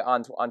 All day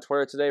on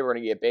Twitter today, we're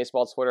going to get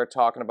baseball Twitter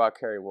talking about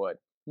Kerry Wood.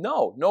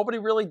 No, nobody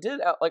really did,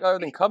 like other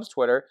than Cubs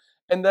Twitter.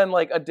 And then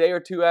like a day or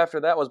two after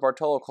that was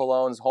Bartolo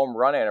Colon's home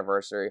run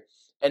anniversary.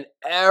 And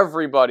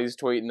everybody's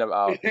tweeting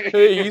about,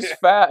 hey, he's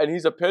fat and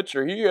he's a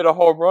pitcher. He hit a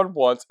home run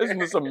once. Isn't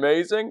this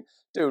amazing?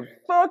 Dude,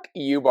 fuck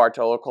you,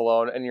 Bartolo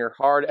Colon, and your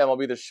hard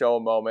MLB The Show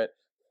moment.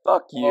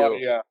 Fuck you. Oh,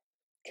 yeah.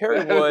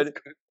 Kerry Wood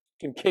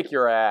can kick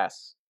your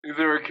ass. Is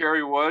there a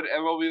Kerry Wood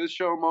MLB The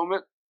Show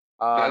moment?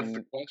 That's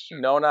the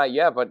question. No, not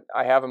yet, but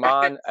I have him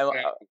on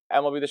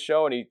MLB The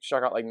Show, and he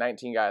struck out like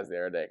 19 guys the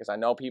other day because I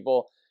know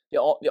people.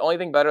 The only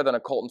thing better than a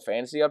Colton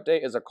fantasy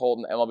update is a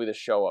Colton MLB The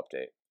Show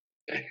update.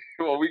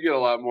 Well, we get a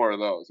lot more of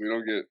those. We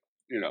don't get,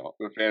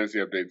 the fantasy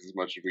updates as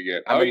much as we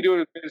get. How are you doing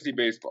in fantasy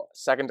baseball?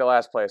 Second to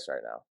last place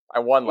right now. I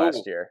won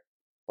last year,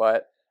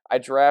 but I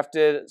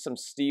drafted some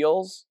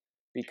steals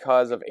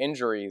because of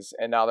injuries,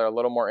 and now they're a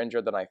little more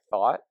injured than I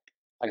thought.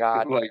 I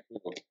got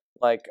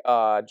like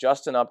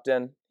Justin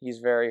Upton. He's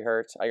very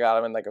hurt. I got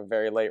him in like a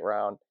very late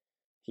round.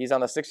 He's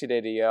on the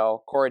 60-day DL.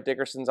 Corey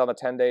Dickerson's on the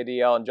 10-day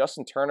DL, and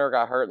Justin Turner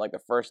got hurt in like the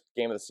first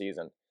game of the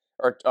season,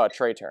 or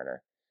Trey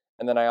Turner.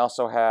 And then I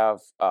also have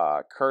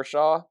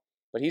Kershaw,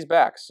 but he's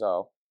back,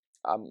 so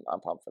I'm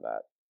pumped for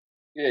that.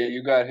 Yeah,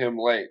 you got him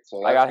late,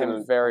 so I got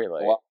him very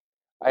late.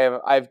 I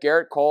have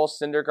Garrett Cole,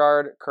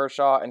 Syndergaard,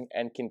 Kershaw,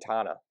 and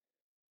Quintana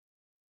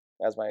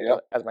as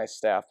my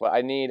staff. But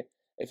I need,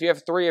 if you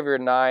have three of your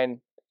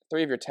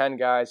 10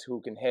 guys who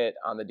can hit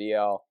on the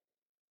DL,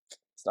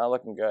 it's not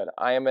looking good.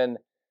 I am in.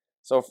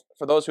 So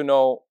for those who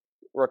know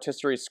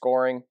rotisserie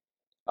scoring,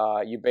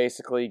 you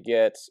basically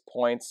get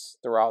points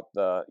throughout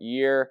the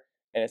year,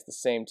 and it's the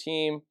same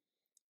team.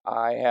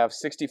 I have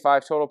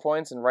 65 total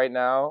points, and right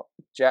now,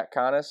 Jack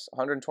Connis,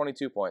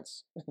 122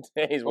 points.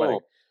 He's winning.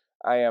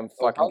 I am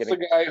fucking How's the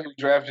guy who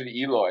drafted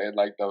Eloy in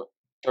like the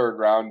third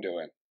round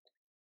doing?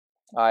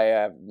 I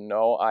have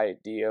no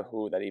idea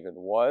who that even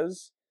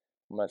was.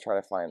 I'm going to try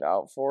to find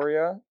out for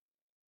you,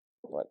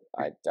 but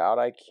I doubt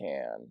I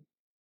can.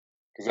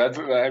 Because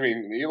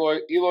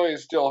Eloy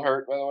is still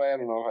hurt, by the way. I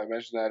don't know if I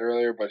mentioned that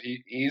earlier, but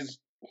he's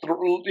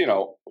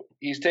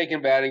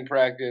taking batting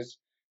practice.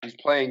 He's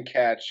playing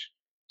catch.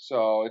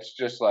 So it's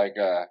just like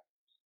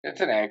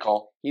it's an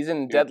ankle. He's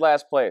in dead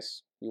last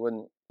place. You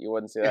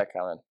wouldn't see that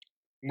coming.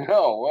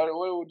 No, what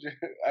would you?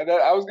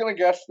 I was gonna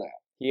guess that.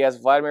 He has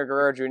Vladimir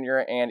Guerrero Jr.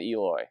 and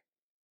Eloy.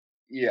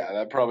 Yeah,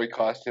 that probably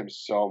cost him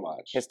so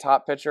much. His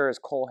top pitcher is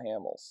Cole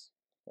Hamels.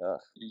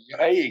 Ugh.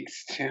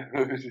 Yikes,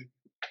 dude!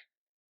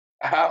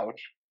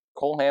 Ouch.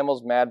 Cole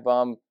Hamels, Mad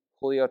Bum,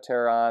 Julio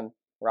Teheran,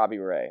 Robbie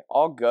Ray,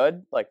 all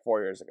good like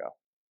 4 years ago.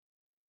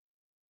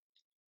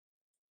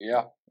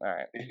 Yeah. All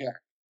right.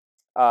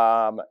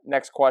 Yeah.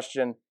 Next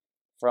question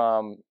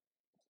from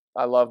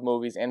I love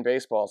movies and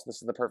baseball, so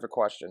this is the perfect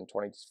question,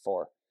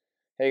 24.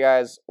 Hey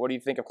guys, what do you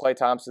think of Klay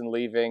Thompson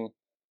leaving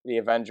the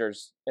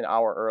Avengers an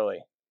hour early?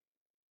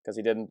 Because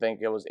he didn't think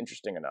it was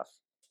interesting enough.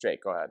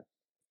 Jake, go ahead.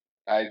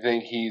 I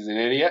think he's an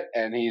idiot,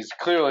 and he's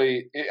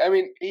clearly,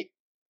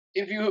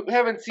 if you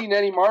haven't seen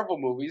any Marvel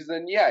movies,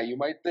 then yeah, you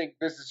might think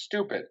this is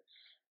stupid.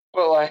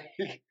 But like,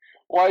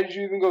 why did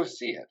you even go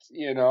see it?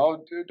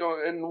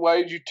 And why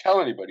did you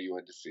tell anybody you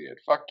went to see it?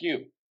 Fuck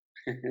you.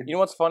 You know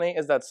what's funny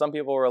is that some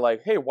people were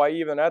like, "Hey, why are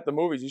you even at the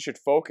movies? You should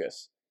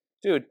focus."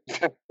 Dude,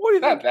 what do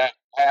you think? That.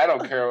 I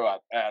don't care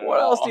about that.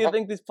 What else do you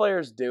think these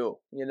players do?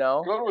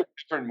 Go to a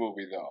different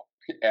movie though,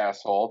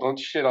 asshole. Don't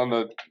shit on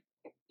the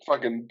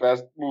fucking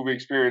best movie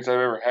experience I've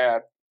ever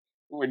had.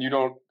 When you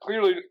don't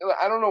clearly,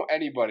 I don't know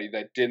anybody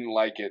that didn't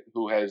like it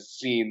who has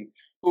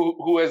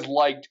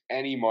liked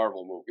any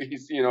Marvel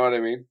movies. You know what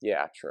I mean?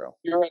 Yeah, true.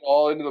 If you're at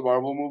all into the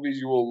Marvel movies,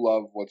 you will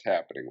love what's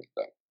happening with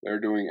them. They're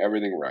doing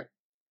everything right.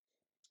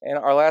 And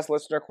our last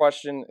listener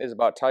question is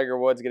about Tiger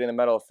Woods getting the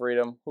Medal of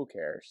Freedom. Who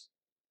cares?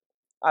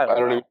 I don't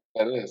know even know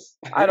what that is.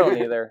 I don't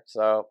either,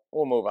 so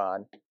we'll move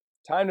on.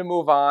 Time to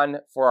move on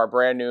for our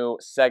brand new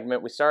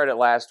segment. We started it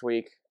last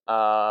week,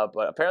 but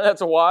apparently that's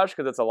a wash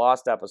because it's a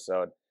lost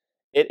episode.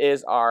 It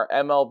is our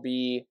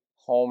MLB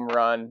home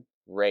run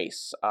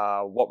race.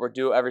 What we're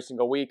doing every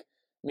single week,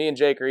 me and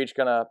Jake are each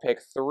going to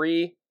pick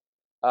 3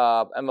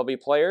 MLB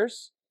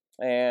players,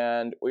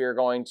 and we are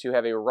going to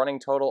have a running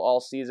total all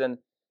season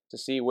to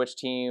see which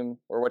team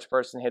or which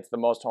person hits the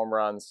most home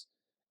runs.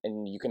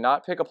 And you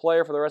cannot pick a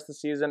player for the rest of the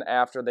season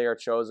after they are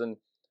chosen.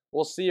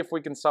 We'll see if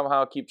we can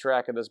somehow keep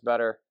track of this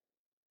better.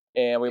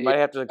 And we might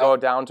have to go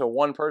down to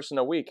one person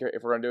a week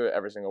if we're going to do it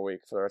every single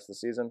week for the rest of the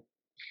season.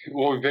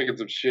 We'll be picking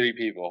some shitty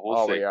people.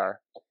 We'll see. We are.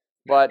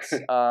 But,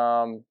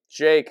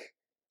 Jake,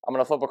 I'm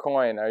going to flip a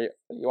coin.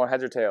 You want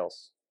heads or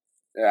tails?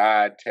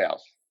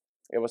 Tails.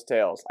 It was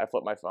tails. I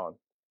flipped my phone.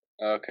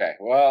 Okay.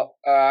 Well,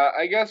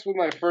 I guess with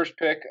my first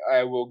pick,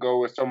 I will go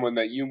with someone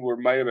that you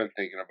might have been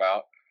thinking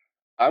about.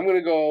 I'm going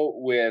to go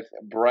with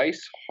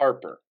Bryce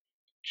Harper.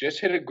 Just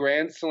hit a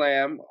grand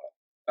slam,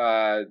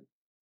 a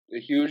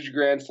huge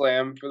grand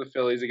slam for the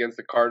Phillies against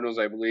the Cardinals,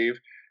 I believe.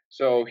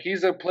 So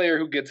he's a player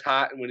who gets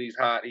hot, and when he's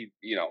hot,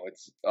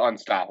 it's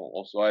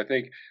unstoppable. So I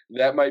think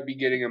that might be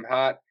getting him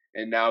hot,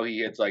 and now he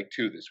hits like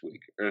 2 this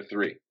week, or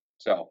 3.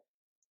 So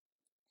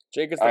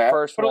Jake is the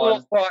first one. Put a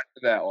little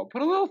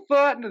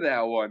thought into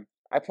that one.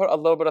 I put a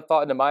little bit of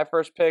thought into my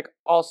first pick.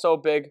 Also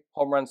big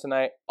home run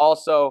tonight.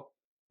 Also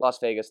Las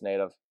Vegas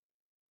native.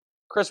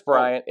 Chris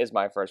Bryant is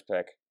my first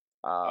pick.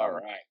 All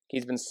right.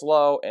 He's been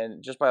slow,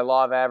 and just by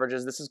law of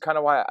averages, this is kind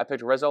of why I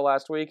picked Rizzo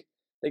last week.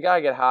 They got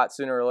to get hot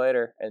sooner or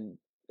later, and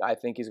I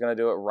think he's going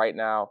to do it right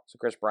now. So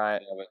Chris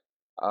Bryant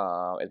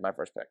is my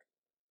first pick.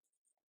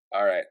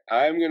 All right.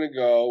 I'm going to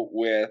go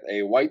with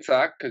a White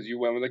Sox because you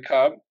went with a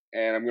Cub,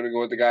 and I'm going to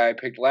go with the guy I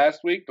picked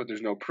last week, but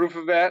there's no proof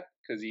of that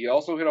because he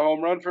also hit a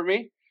home run for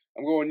me.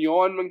 I'm going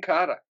Yoan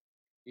Moncada.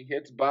 He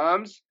hits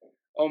bombs.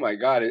 Oh my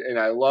God! And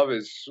I love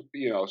his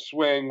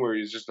swing where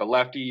he's just a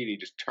lefty and he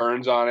just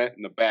turns on it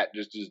and the bat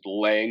just is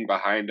laying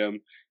behind him.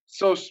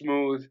 So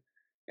smooth,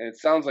 and it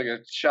sounds like a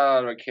shot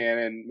out of a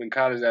cannon.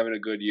 Moncada's having a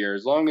good year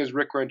as long as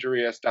Rick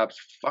Renteria stops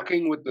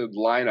fucking with the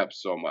lineup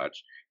so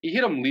much. He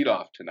hit him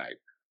leadoff tonight,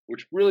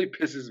 which really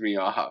pisses me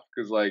off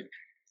because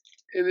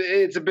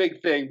it's a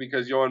big thing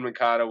because Yoan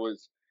Moncada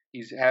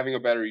he's having a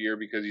better year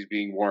because he's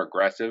being more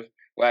aggressive.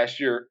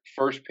 Last year,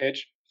 first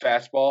pitch,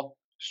 fastball,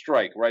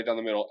 strike right down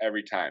the middle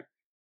every time.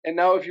 And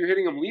now if you're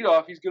hitting him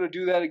leadoff, he's going to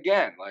do that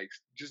again. Like,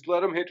 just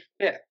let him hit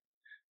 5th.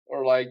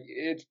 Or,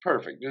 it's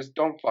perfect. Just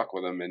don't fuck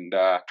with him. And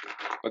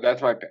but that's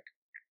my pick.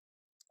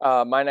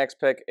 My next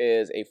pick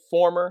is a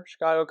former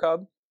Chicago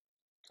Cub.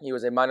 He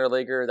was a minor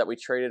leaguer that we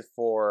traded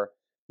for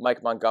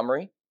Mike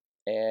Montgomery.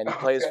 And he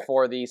plays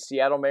for the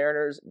Seattle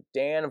Mariners,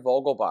 Dan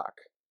Vogelbach.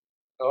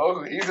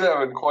 Oh, he's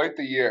having quite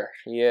the year.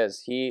 He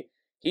is. He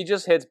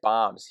just hits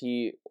bombs.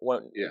 He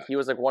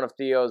was like one of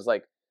Theo's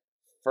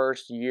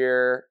first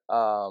year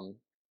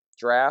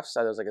drafts.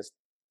 I was like a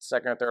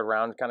second or third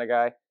round kind of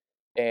guy,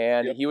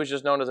 and he was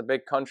just known as a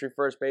big country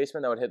first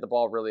baseman that would hit the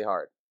ball really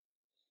hard.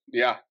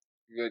 Yeah,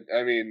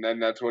 I mean, then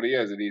that's what he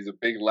is, and he's a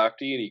big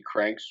lefty, and he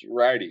cranks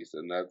righties,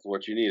 and that's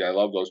what you need. I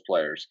love those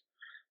players.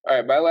 All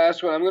right, my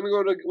last one. I'm going to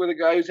go with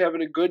a guy who's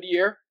having a good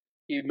year.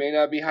 He may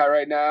not be hot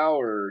right now,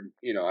 or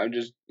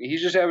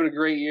he's just having a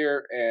great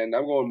year, and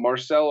I'm going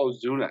Marcell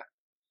Ozuna.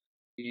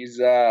 He's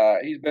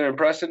been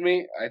impressing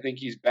me. I think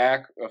he's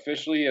back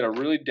officially in a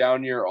really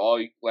down year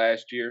all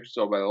last year.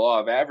 So by the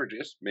law of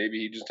averages, maybe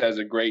he just has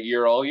a great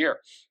year all year.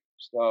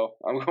 So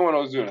I'm going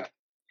Ozuna.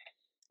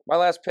 My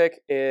last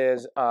pick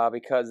is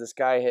because this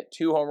guy hit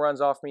 2 home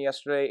runs off me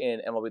yesterday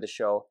in MLB The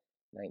Show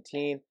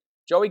 19.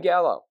 Joey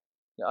Gallo.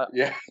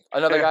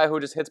 Another guy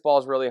who just hits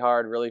balls really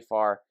hard, really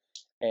far.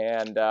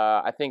 And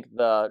I think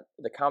the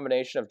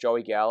combination of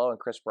Joey Gallo and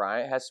Chris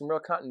Bryant has some real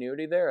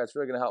continuity there. That's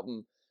really going to help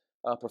him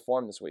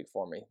perform this week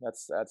for me.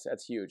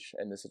 That's huge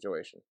in this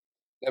situation.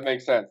 That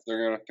makes sense.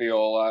 They're going to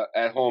feel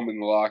at home in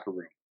the locker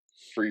room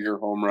for your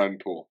home run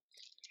pool.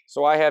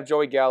 So I have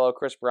Joey Gallo,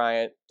 Chris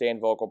Bryant, Dan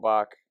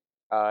Vogelbach.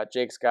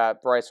 Jake's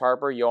got Bryce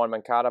Harper, Yoan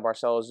Moncada,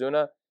 Marcell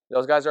Ozuna.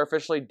 Those guys are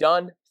officially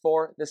done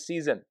for the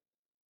season.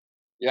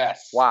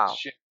 Yes. Wow.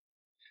 Shit.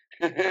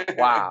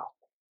 Wow.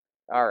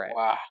 All right.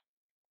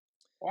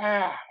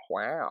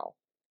 Wow.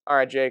 All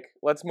right, Jake.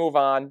 Let's move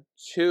on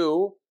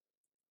to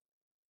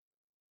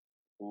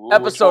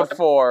episode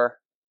 4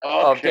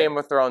 of Game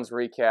of Thrones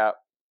recap.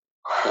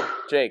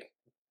 Jake,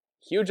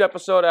 huge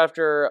episode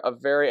after a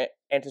very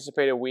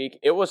anticipated week.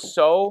 It was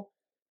so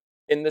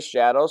in the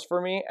shadows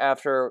for me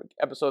after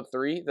episode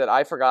 3 that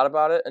I forgot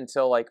about it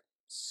until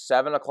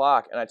 7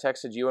 o'clock, and I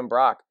texted you and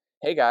Brock,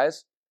 "Hey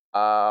guys,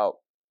 wow,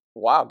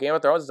 Game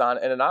of Thrones is on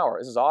in an hour.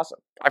 This is awesome."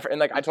 I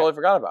totally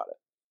forgot about it.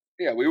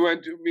 Yeah,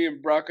 me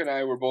and Brock and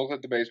I were both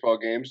at the baseball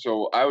game,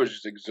 so I was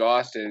just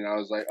exhausted, and I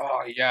was like,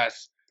 oh,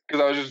 yes.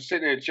 Because I was just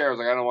sitting in a chair. I was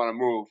like, I don't want to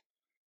move.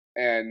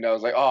 And I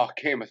was like, oh,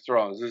 Game of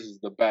Thrones. This is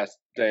the best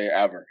day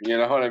ever. You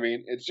know what I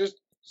mean? It's just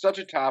such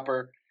a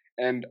topper.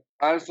 And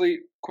honestly,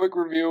 quick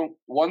review,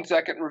 1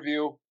 second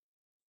review,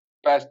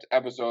 best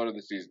episode of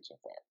the season so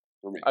far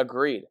for me.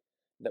 Agreed.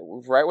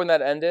 Right when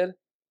that ended,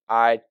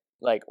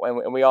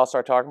 when we all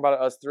started talking about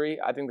it, us three,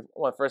 I think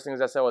one of the first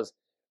things I said was,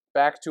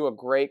 back to a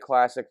great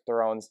classic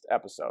Thrones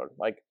episode.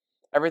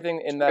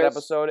 Everything in that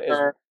episode is,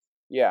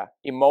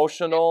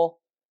 emotional.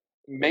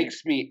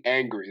 makes me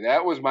angry.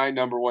 That was my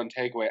number one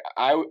takeaway.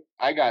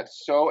 I got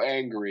so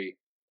angry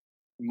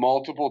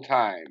multiple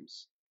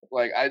times.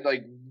 Like I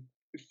like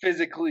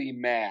physically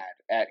mad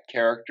at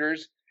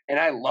characters, and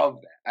I love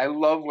that. I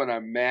love when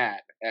I'm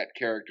mad at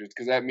characters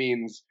because that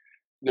means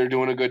they're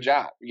doing a good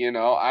job.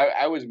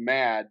 I was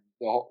mad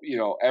the whole,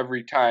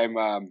 every time.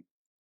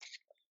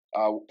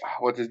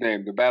 What's his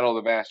name? The Battle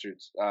of the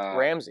Bastards.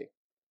 Ramsey.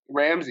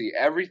 Ramsey.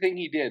 Everything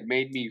he did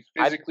made me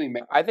physically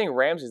mad. I think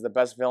Ramsey's the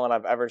best villain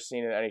I've ever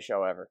seen in any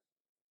show ever.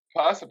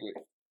 Possibly.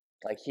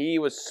 Like, he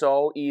was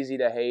so easy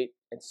to hate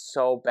and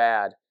so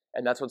bad.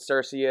 And that's what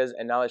Cersei is.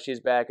 And now that she's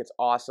back, it's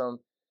awesome.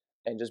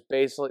 And just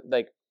basically,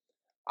 like,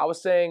 I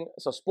was saying,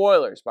 so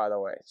spoilers, by the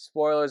way.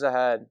 Spoilers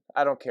ahead.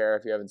 I don't care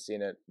if you haven't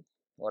seen it.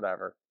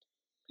 Whatever.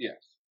 Yes.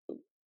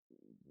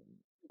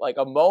 Like,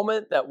 a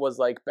moment that was,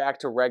 like, back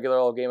to regular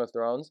old Game of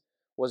Thrones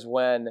was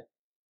when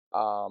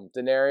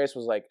Daenerys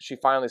was, like, she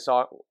finally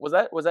saw... Was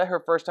that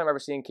her first time ever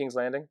seeing King's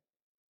Landing?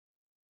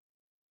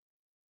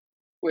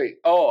 Wait.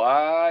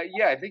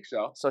 Yeah, I think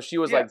so. So she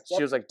was like,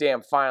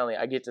 damn, finally,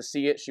 I get to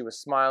see it. She was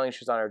smiling. She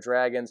was on her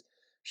dragons.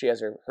 She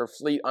has her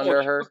fleet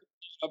under her.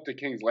 Up to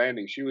King's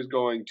Landing. She was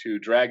going to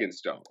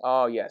Dragonstone.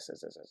 Oh, yes.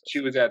 She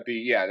was at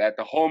the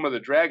home of the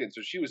dragons.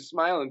 So she was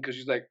smiling because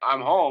she's like,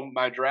 I'm home.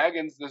 My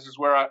dragons, this is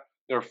where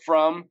they're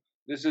from.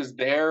 This is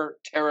their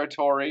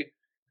territory.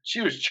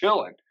 She was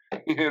chilling,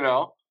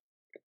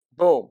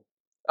 Boom.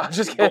 I'm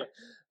just kidding.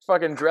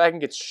 Fucking dragon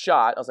gets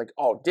shot. I was like,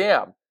 oh,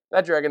 damn.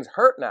 That dragon's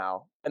hurt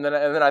now. And then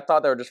I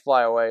thought they would just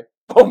fly away.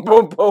 Boom,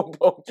 boom, boom,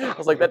 boom. I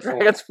was like, that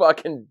dragon's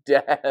fucking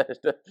dead.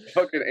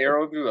 Fucking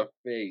arrow through the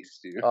face,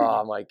 dude.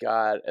 Oh, my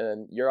God. And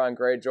then Euron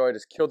Greyjoy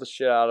just killed the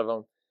shit out of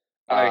him.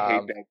 I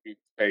hate that dude's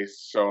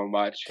face so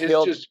much.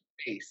 His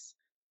face.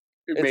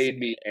 It made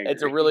me angry.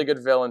 It's a really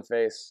good villain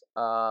face.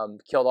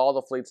 Killed all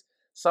the fleets.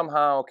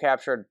 Somehow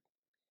captured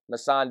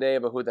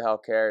Missandei, but who the hell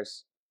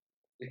cares?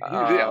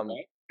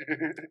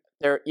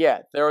 There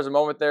was a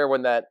moment there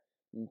when that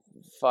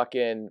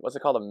fucking, what's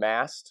it called, a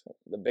mast,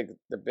 the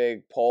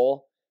big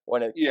pole,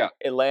 when it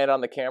landed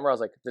on the camera. I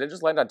was like, did it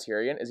just land on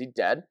Tyrion? Is he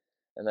dead?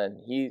 And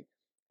then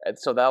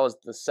so that was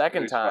the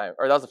second time,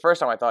 or that was the first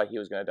time I thought he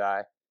was gonna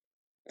die.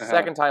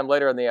 Second time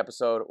later in the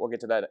episode, we'll get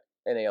to that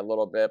in a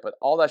little bit, but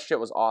all that shit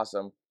was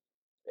awesome,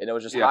 and it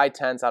was just high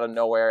tense out of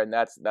nowhere, and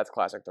that's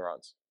classic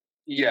Thrones.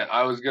 Yeah,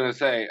 I was gonna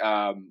say,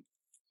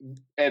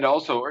 and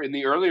also in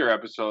the earlier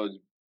episodes,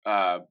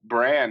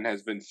 Bran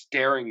has been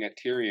staring at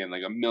Tyrion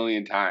like a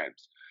million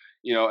times,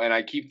 and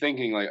I keep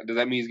thinking, like, does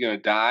that mean he's gonna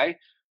die?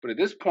 But at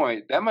this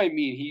point, that might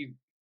mean he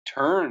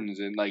turns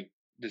and like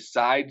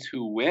decides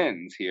who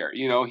wins here.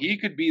 He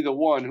could be the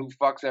one who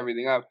fucks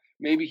everything up.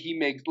 Maybe he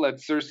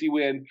lets Cersei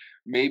win.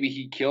 Maybe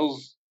he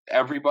kills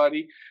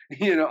everybody.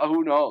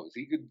 Who knows?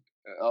 He could.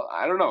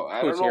 I don't know.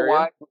 I don't know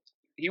why.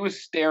 He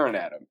was staring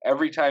at him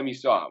every time he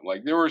saw him.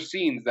 Like, there were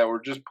scenes that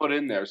were just put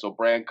in there so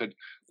Bran could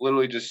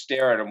literally just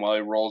stare at him while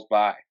he rolls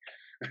by.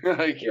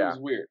 It was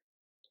weird.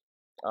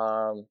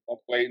 I'm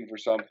waiting for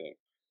something.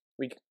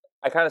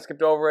 I kind of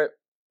skipped over it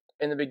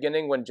in the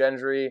beginning when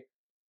Gendry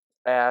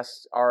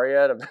asked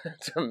Arya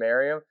to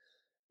marry him.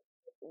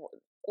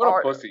 What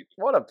a pussy!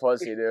 What a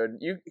pussy,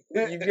 dude! You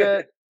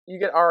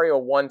get Arya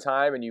one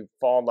time and you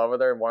fall in love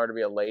with her and want her to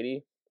be a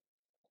lady.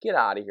 Get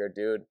out of here,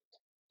 dude.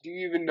 Do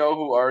you even know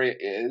who Arya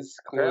is?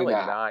 Clearly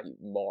not, you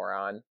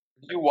moron.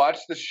 You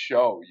watched the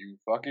show, you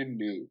fucking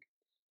noob.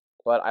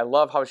 But I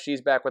love how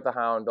she's back with the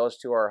Hound. Those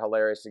two are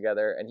hilarious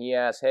together. And he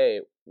asks,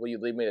 hey, will you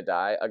leave me to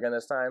die again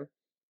this time?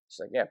 She's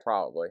like, yeah,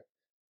 probably.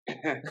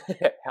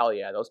 Hell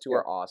yeah, those two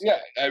are awesome. Yeah,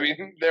 I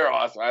mean, they're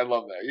awesome. I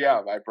love that. Yeah,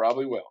 I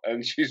probably will.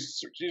 And she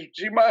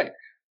might.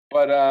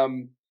 But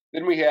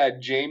then we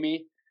had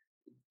Jaime,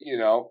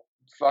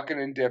 fucking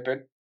and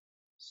dipping.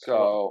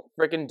 So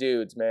freaking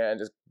dudes, man.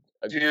 Just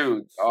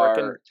dudes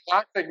are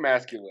toxic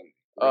masculine.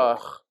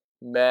 Ugh,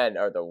 men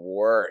are the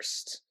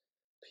worst.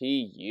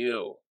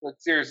 PU. But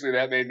seriously,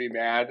 that made me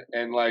mad.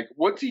 And like,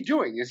 what's he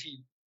doing? Is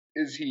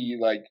he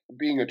like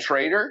being a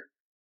traitor?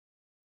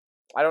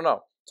 I don't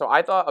know. So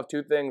I thought of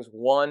two things.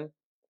 One,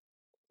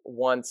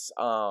 once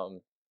I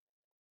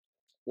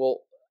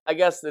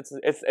guess it's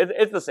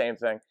the same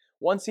thing.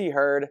 Once he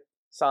heard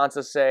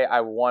Sansa say,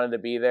 I wanted to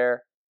be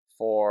there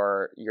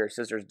for your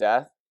sister's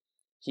death,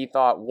 he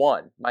thought,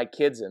 one, my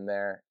kid's in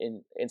there,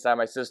 inside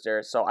my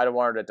sister, so I don't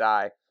want her to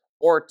die.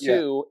 Or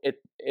two,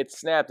 it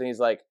snapped, and he's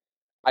like,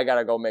 I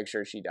gotta go make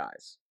sure she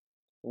dies.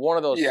 One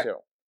of those two.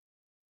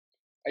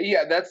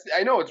 Yeah,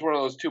 I know it's one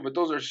of those two, but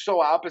those are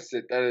so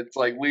opposite that it's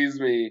like leaves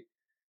me.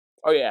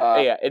 Oh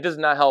yeah, it does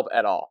not help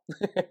at all.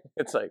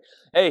 It's like,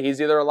 hey,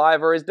 he's either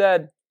alive or he's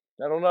dead.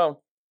 I don't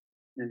know.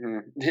 Mm-hmm.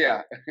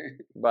 Yeah.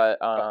 But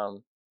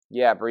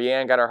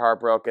Brienne got her heart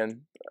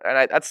broken,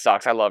 and that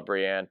sucks. I love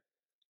Brienne.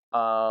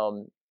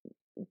 Jon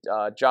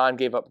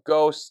gave up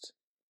Ghost.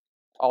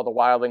 All the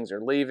wildlings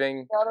are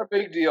leaving. Not a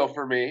big deal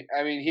for me.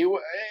 I mean, he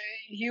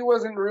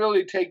wasn't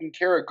really taking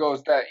care of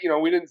Ghost. That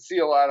we didn't see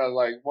a lot of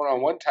like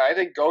one-on-one time. I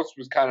think Ghost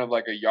was kind of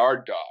like a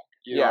yard dog.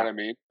 You know what I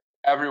mean?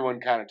 Everyone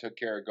kind of took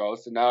care of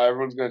Ghost, and now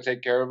everyone's going to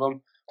take care of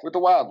him. with the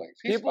wildlings.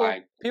 He's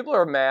fine. People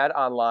are mad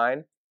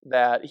online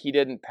that he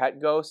didn't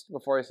pet Ghost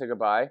before he said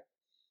goodbye.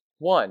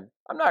 One,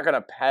 I'm not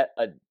gonna pet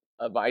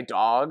my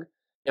dog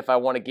if I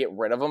want to get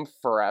rid of him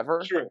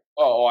forever. True.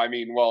 Oh, I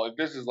mean, well, if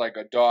this is like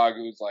a dog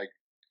who's like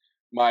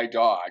my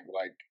dog,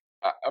 like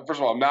first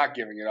of all, I'm not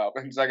giving it up,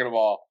 and second of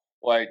all,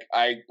 like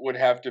I would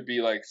have to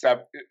be like,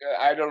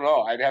 I don't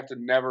know, I'd have to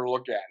never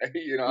look at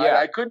it. You know, Yeah.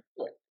 I couldn't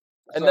do it.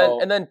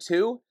 And then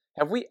two,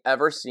 have we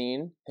ever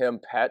seen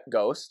him pet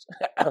Ghost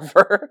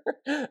ever?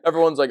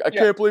 Everyone's like, I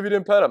can't believe he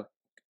didn't pet him.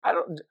 I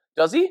don't.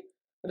 Does he?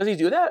 Does he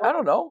do that? I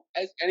don't know.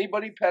 Has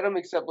anybody pet him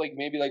except like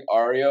maybe like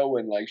Arya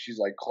when like she's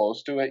like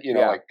close to it, you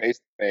know, like face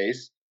to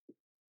face?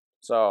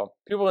 So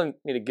people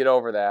need to get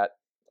over that.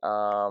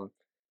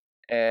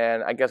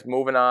 And I guess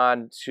moving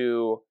on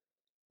to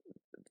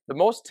the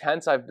most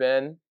tense I've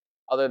been,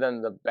 other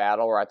than the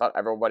battle where I thought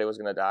everybody was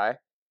gonna die.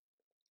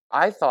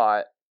 I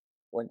thought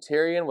when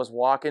Tyrion was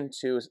walking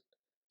to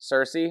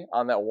Cersei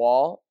on that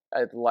wall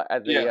at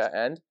the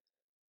end,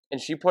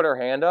 and she put her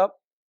hand up,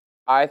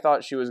 I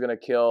thought she was gonna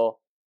kill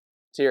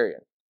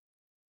Tyrion.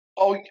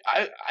 Oh,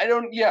 I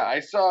don't. Yeah, I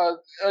saw.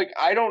 Like,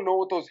 I don't know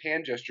what those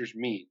hand gestures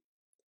mean.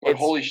 But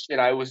holy shit,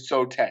 I was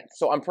so tense.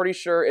 So I'm pretty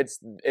sure it's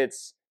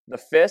the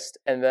fist,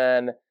 and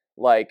then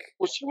like.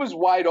 Well, she was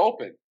wide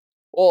open.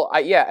 Well,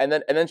 and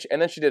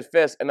then she did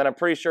fist, and then I'm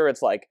pretty sure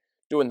it's like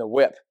doing the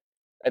whip,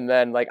 and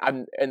then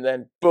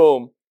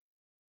boom,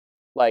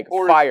 like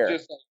or fire. Or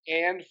just like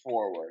hand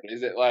forward.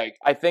 Is it like?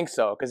 I think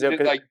so because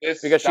like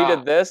this because she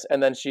did this,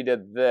 and then she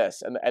did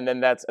this, and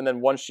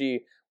then once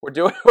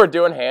we're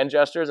doing hand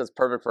gestures. It's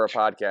perfect for a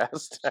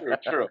podcast.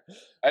 True.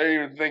 I didn't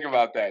even think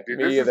about that, dude.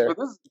 Me either.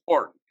 This is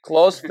important.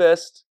 Closed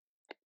fist,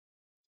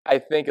 I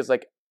think, is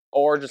like,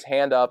 or just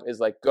hand up is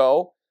like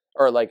go,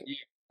 or like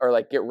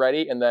get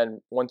ready, and then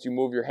once you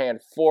move your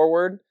hand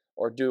forward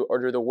or do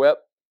the whip,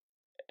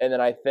 and then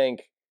I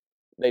think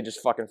they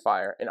just fucking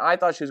fire. And I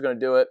thought she was gonna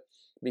do it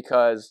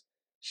because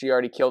she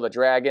already killed a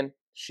dragon.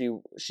 She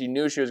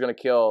knew she was gonna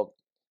kill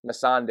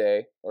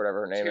Missandei or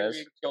whatever her name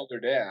is. Killed her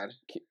dad.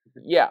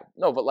 Yeah,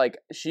 no, but like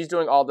she's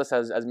doing all this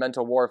as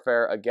mental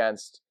warfare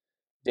against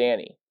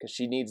Dany because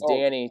she needs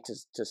Dany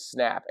to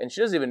snap, and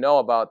she doesn't even know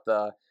about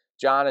the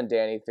Jon and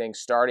Dany thing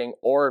starting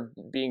or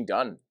being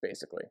done,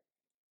 basically.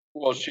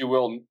 Well, she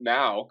will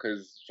now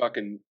because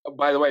fucking.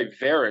 By the way,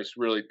 Varys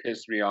really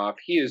pissed me off.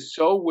 He is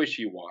so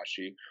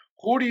wishy-washy.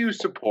 Who do you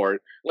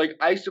support? Like,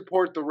 I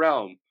support the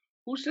realm.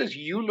 Who says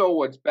you know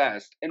what's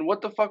best? And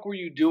what the fuck were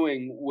you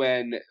doing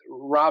when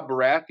Rob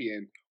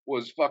Baratheon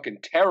was fucking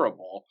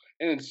terrible,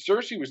 and then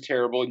Cersei was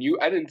terrible, and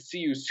I didn't see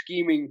you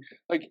scheming.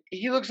 Like,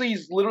 he looks like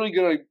he's literally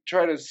gonna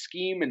try to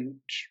scheme and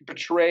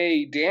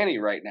betray Dany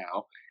right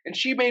now. And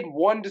she made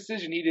one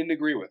decision he didn't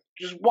agree with,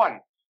 just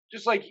one.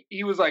 Just like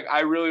he was like,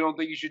 I really don't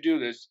think you should do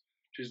this.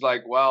 She's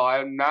like, well,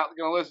 I'm not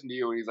gonna listen to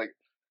you. And he's like,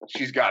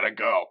 she's gotta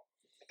go.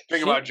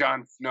 Think about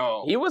Jon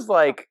Snow. He was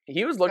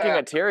looking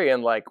at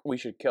Tyrion like, we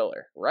should kill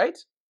her, right?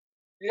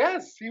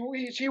 Yes,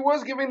 she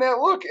was giving that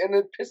look, and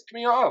it pissed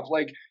me off.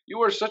 Like,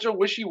 you are such a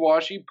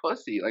wishy-washy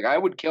pussy. Like, I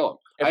would kill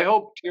him. I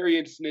hope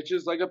Tyrion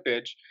snitches like a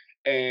bitch,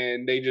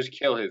 and they just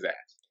kill his ass.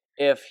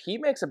 If he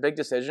makes a big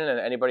decision and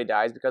anybody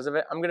dies because of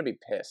it, I'm gonna be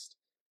pissed.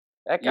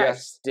 That guy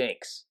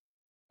stinks.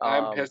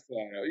 I'm pissed at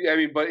him. I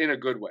mean, but in a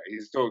good way.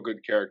 He's still a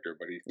good character,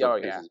 but he's still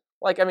pisses.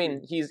 Like, I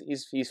mean,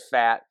 he's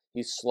fat.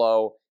 He's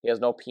slow. He has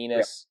no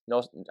penis.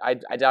 Yeah. No,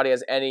 I doubt he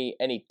has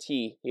any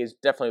T. He is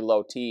definitely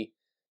low T.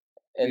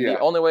 And the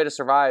only way to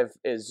survive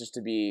is just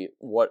to be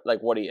what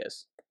he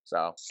is.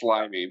 So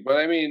slimy. But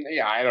I mean,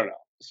 I don't know.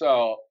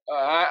 So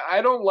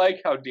I don't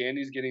like how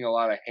Dany's getting a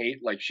lot of hate.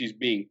 Like, she's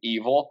being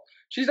evil.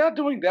 She's not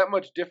doing that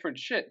much different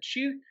shit.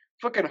 She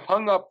fucking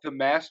hung up the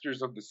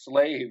masters of the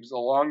slaves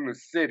along the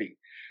city.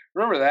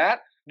 Remember that?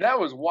 That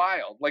was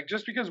wild. Like,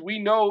 just because we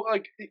know,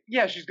 like,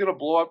 she's gonna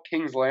blow up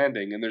King's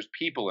Landing and there's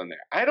people in there.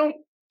 I don't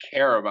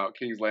care about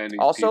King's Landing.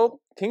 Also,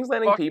 people. King's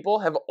Landing people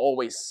have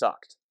always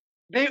sucked.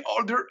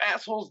 They're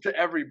assholes to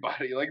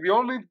everybody. Like, the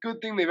only good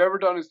thing they've ever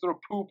done is throw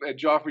poop at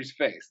Joffrey's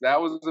face. That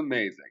was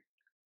amazing.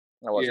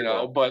 That was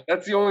cool. But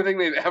that's the only thing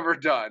they've ever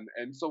done.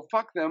 And so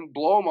fuck them,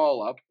 blow them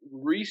all up,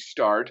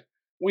 restart.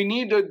 We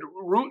need to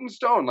root and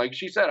stone. Like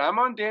she said, I'm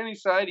on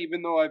Dany's side,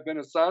 even though I've been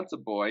a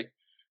Sansa boy.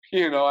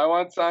 I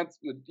want Sansa,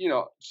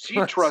 she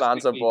trusts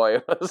Sansa me. boy.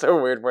 That's a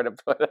weird way to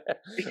put it.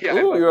 Yeah,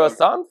 ooh, you're a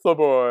Sansa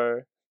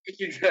boy.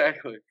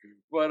 Exactly.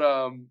 But,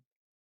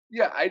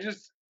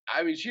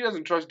 she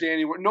doesn't trust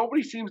Dany.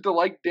 Nobody seems to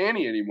like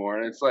Dany anymore,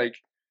 and it's like,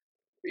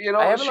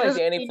 I haven't liked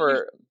Dany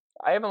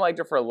I haven't liked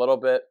her for a little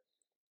bit.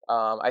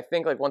 I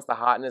think like once the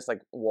hotness like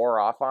wore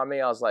off on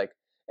me, I was like,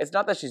 it's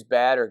not that she's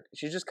bad, or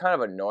she just kind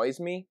of annoys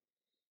me.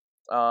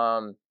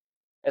 And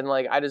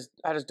like I just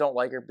don't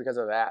like her because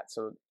of that.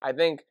 So I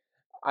think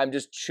I'm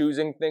just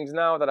choosing things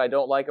now that I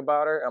don't like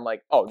about her. I'm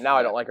like, oh, now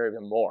I don't like her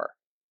even more.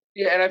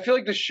 Yeah, and I feel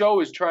like the show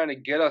is trying to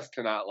get us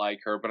to not like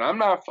her, but I'm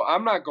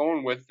not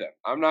going with them.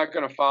 I'm not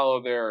going to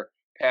follow their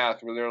path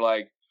where they're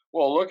like,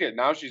 well, look at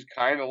now she's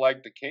kind of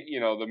like the king,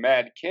 the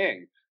Mad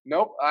King.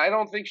 Nope, I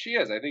don't think she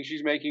is. I think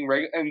she's making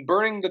and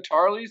burning the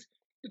Tarleys.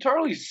 the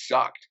Tarleys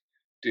sucked,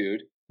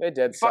 dude. They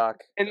did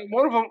suck. And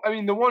one of them, I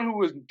mean, the one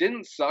who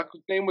didn't suck,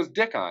 his name was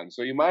Dickon,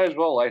 so you might as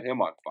well light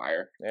him on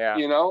fire. Yeah.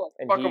 You know,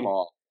 And fuck them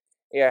all.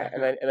 Yeah,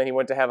 and then he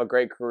went to have a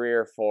great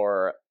career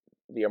for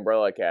the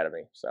Umbrella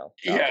Academy. So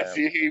yes,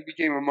 he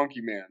became a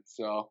monkey man.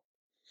 So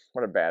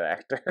what a bad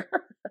actor.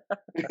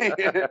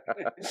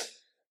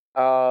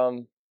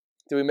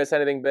 Do we miss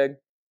anything big?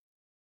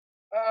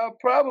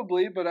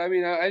 Probably, but I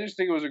mean, I just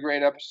think it was a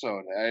great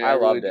episode. I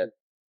loved it.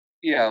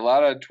 Yeah, a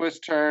lot of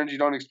twist turns. You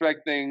don't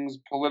expect things,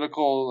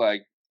 political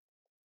like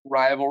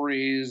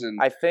rivalries, and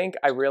I think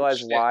I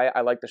realized why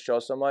I like the show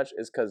so much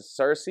is because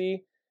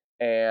Cersei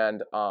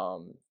and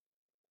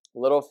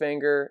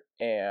Littlefinger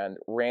and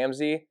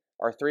Ramsay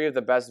are three of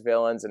the best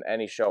villains in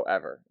any show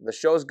ever. The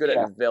show's good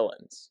at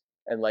villains,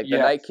 and like the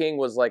Night King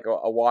was like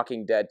a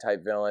Walking Dead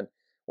type villain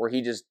where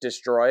he just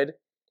destroyed.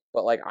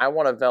 But like I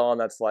want a villain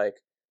that's like,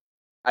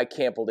 I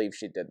can't believe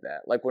she did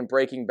that. Like when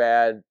Breaking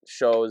Bad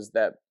shows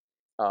that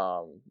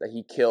that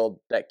he killed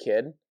that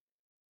kid,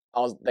 I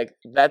was like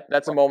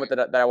that's a moment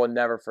that I will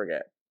never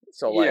forget.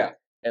 So like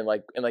and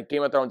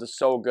Game of Thrones is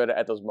so good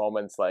at those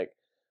moments, like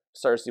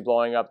Cersei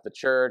blowing up the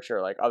church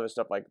or like other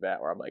stuff like that,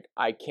 where I'm like,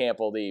 I can't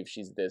believe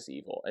she's this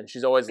evil. And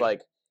she's always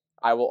like,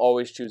 I will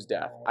always choose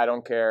death. I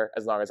don't care,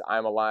 as long as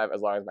I'm alive,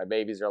 as long as my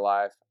babies are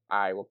alive,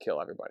 I will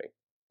kill everybody.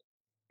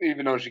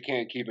 Even though she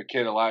can't keep a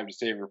kid alive to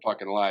save her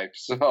fucking life,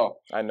 so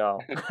I know.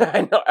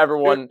 I know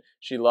everyone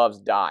she loves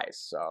dies,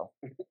 so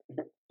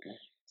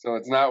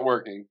it's not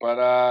working. But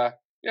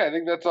yeah, I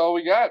think that's all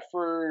we got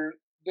for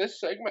this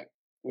segment.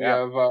 We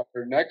have our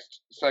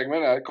next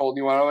segment. Colton,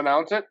 you want to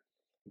announce it?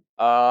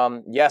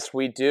 Yes,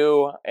 we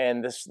do.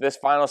 And this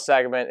final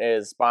segment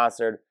is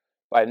sponsored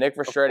by Nick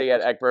Verstretti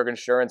at Eckberg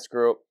Insurance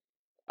Group.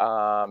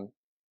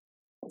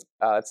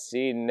 Let's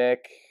see,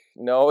 Nick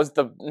knows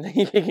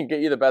he can get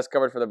you the best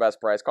coverage for the best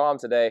price. Call him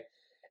today,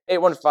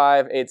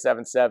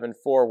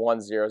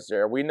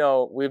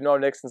 815-877-4100. We've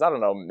known Nick since, I don't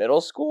know,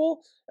 middle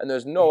school, and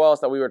there's no one else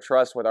that we would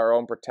trust with our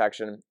own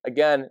protection.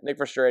 Again, Nick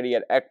Verstretti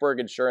at Eckberg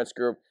Insurance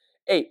Group,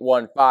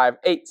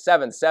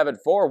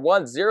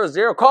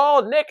 815-877-4100.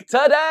 Call Nick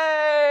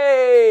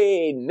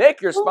today!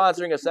 Nick, you're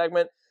sponsoring a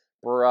segment,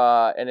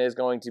 and it is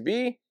going to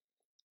be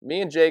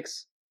me and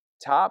Jake's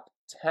top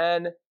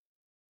 10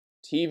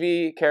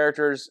 TV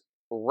characters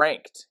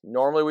ranked.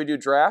 Normally we do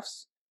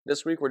drafts.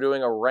 This week we're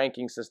doing a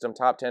ranking system,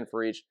 top 10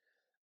 for each.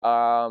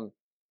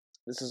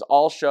 This is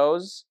all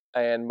shows,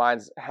 and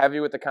mine's heavy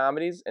with the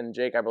comedies, and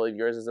Jake, I believe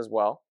yours is as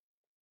well.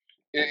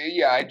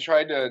 Yeah, I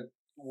tried to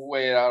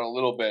weigh it out a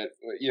little bit.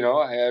 You know,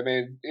 I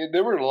mean,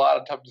 there were a lot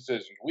of tough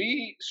decisions.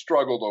 We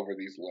struggled over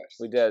these lists.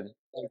 We did.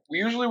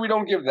 Usually we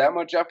don't give that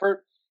much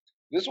effort.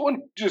 This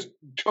one just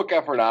took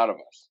effort out of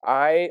us.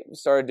 I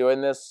started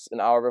doing this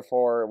an hour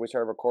before we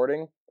started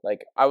recording.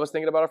 Like, I was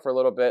thinking about it for a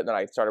little bit, and then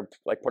I started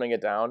like putting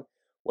it down.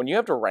 When you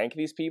have to rank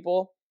these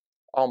people,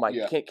 oh my!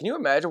 Yeah. Can you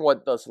imagine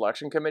what the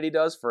selection committee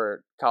does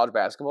for college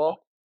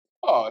basketball?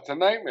 Oh, it's a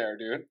nightmare,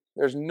 dude.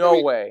 There's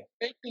no way.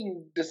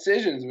 Making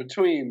decisions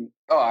between.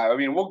 Oh, I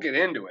mean, we'll get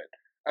into it.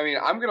 I mean,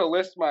 I'm gonna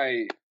list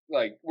my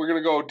we're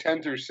gonna go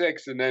 10 through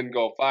 6, and then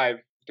go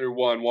 5 through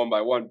 1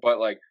 by 1. But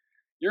like,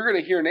 you're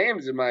gonna hear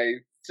names in my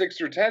 6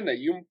 through 10 that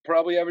you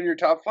probably have in your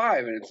top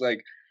 5, and it's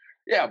like,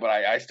 yeah, but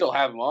I still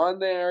have them on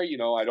there. You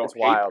know, I don't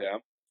hate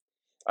them.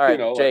 All right, you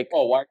know, Jake. Like,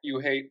 oh, why do you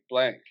hate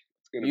blank?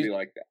 It's gonna be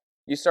like that.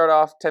 You start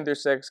off 10 through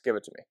 6. Give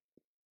it to me.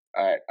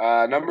 All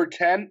right. Number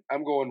 10,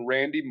 I'm going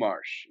Randy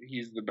Marsh.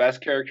 He's the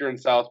best character in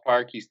South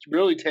Park. He's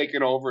really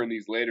taken over in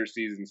these later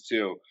seasons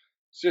too.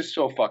 It's just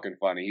so fucking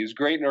funny. He was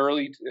great in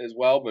early as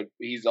well, but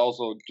he's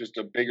also just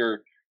a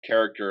bigger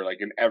character like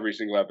in every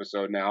single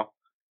episode now.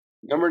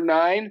 Number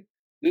 9,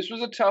 this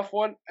was a tough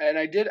one, and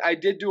I did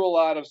do a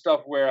lot of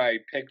stuff where I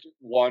picked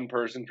one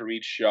person from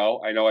each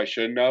show. I know I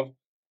shouldn't have,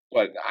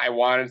 but I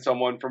wanted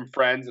someone from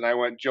Friends, and I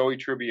went Joey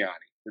Tribbiani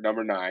for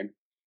number 9.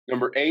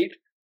 Number 8,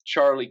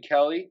 Charlie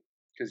Kelly,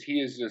 because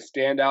he is a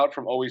standout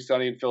from Always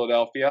Sunny in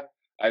Philadelphia.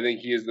 I think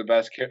he is the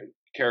best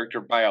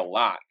character by a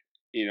lot.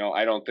 You know,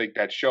 I don't think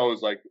that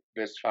shows like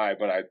this high,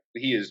 but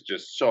he is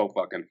just so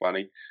fucking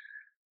funny.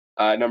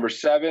 Number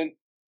 7,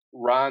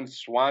 Ron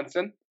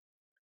Swanson,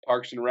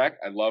 Parks and Rec.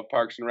 I love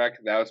Parks and Rec.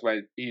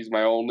 He's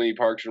my only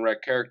Parks and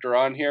Rec character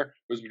on here.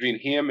 It was between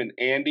him and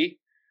Andy.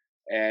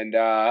 And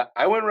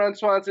I went Ron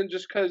Swanson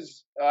just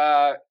because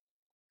the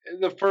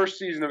first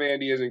season of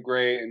Andy isn't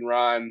great, and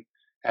Ron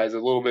has a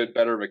little bit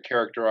better of a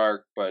character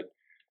arc. But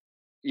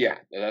yeah,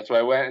 that's why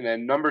I went. And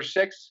then number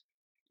 6,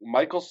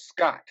 Michael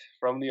Scott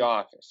from The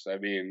Office. I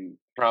mean,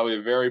 probably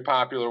a very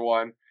popular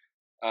one.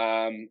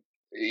 I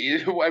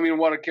mean,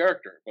 what a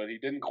character, but he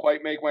didn't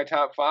quite make my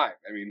top 5.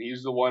 I mean,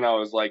 he's the one I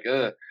was like,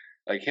 ugh,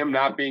 like him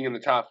not being in the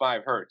top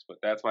 5 hurts. But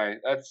that's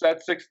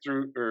 6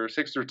 through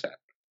 10.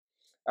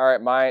 All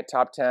right, my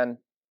top 10.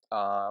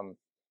 All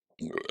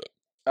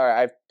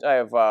right, I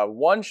have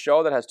one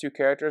show that has 2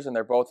 characters, and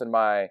they're both in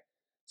my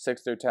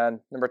 6 through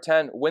 10. Number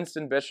 10,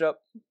 Winston Bishop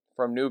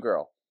from New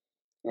Girl.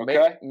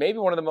 Okay. Maybe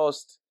one of the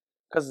most,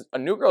 because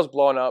New Girl's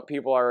blowing up.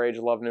 People our age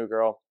love New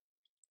Girl.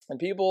 And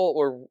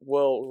people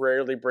will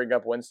rarely bring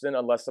up Winston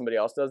unless somebody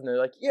else does, and they're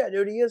like, "Yeah,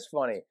 dude, he is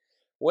funny."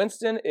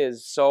 Winston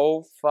is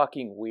so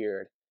fucking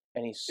weird,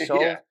 and he's so.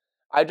 Yeah.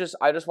 I just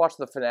watched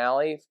the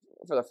finale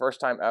for the first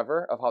time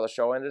ever of how the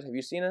show ended. Have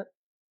you seen it?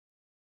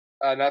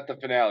 Not the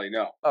finale,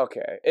 no.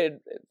 Okay,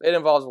 it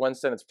involves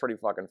Winston. It's pretty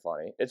fucking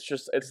funny. It's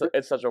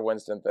such a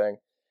Winston thing.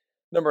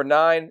 Number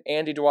 9,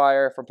 Andy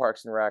Dwyer from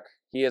Parks and Rec.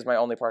 He is my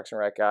only Parks and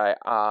Rec guy.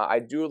 I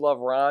do love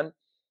Ron,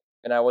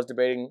 and I was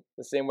debating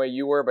the same way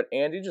you were, but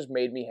Andy just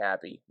made me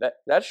happy.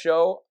 That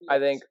show, I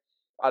think,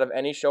 out of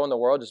any show in the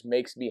world, just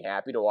makes me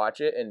happy to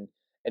watch it, and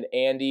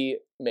Andy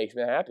makes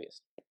me the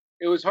happiest.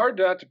 It was hard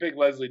not to pick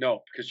Leslie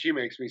Knope because she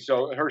makes me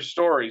so. Her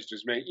stories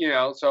just make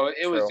so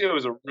it was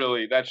True. a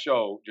really that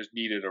show just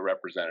needed a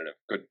representative.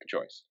 Good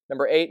choice.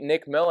 Number 8,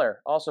 Nick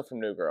Miller, also from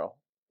New Girl.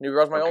 New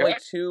Girl's my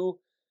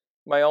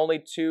only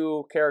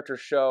two character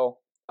show.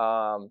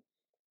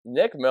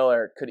 Nick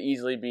Miller could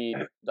easily be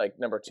like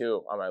number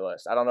 2 on my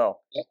list. I don't know.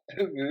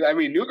 I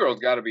mean, New Girl's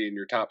got to be in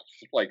your top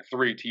like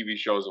 3 TV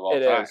shows of all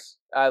It time. is.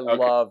 I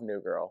love New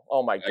Girl.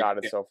 Oh my god,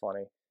 it's so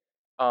funny.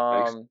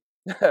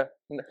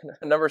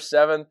 Number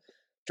 7,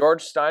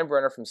 George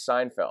Steinbrenner from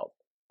Seinfeld.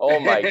 Oh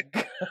my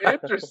god.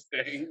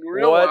 Interesting.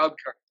 Real wild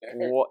card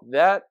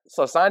there.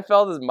 So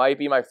Seinfeld might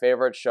be my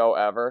favorite show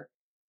ever.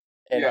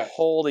 And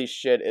holy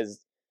shit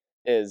is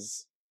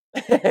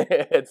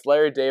it's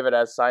Larry David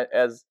as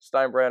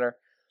Steinbrenner.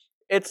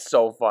 It's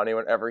so funny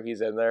whenever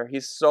he's in there.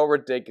 He's so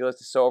ridiculous.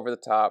 He's so over the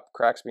top.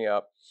 Cracks me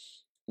up.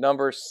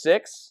 Number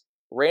 6,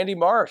 Randy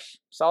Marsh,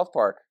 South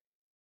Park.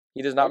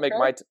 He does not make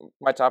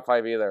my top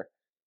 5 either.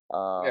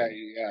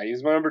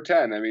 He's my number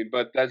 10. I mean,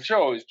 but that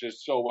show is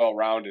just so well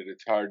rounded.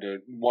 It's hard to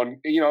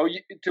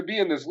to be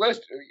in this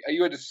list.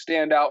 You had to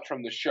stand out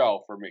from the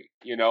show for me.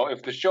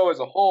 If the show as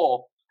a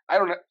whole,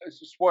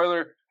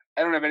 spoiler,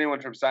 I don't have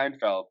anyone from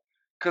Seinfeld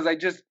because I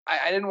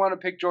didn't want to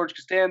pick George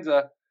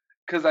Costanza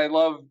because I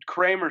loved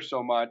Kramer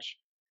so much,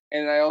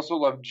 and I also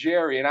love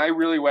Jerry, and I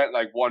really went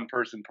like one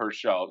person per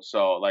show,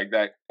 so like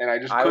that, and I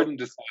just couldn't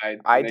decide.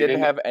 I didn't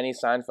have any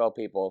Seinfeld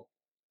people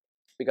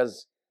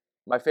because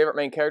my favorite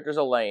main character is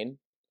Elaine,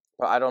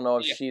 but I don't know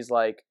if she's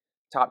like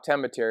top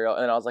 10 material.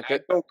 And I was like, I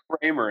know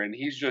Kramer, and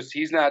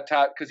he's not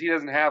top because he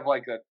doesn't have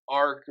like an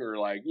arc or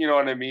like, you know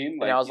what I mean?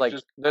 Like, and I was like,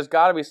 there's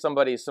got to be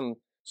some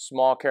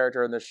small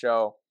character in the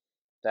show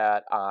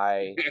that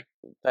I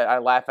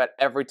laugh at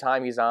every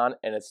time he's on,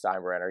 and it's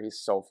Steinbrenner. He's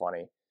so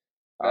funny.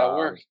 That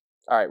works.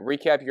 All right,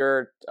 recap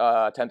your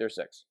 10 through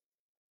 6.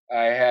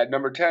 I had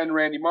number 10,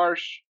 Randy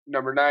Marsh.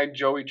 Number 9,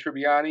 Joey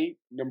Tribbiani.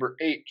 Number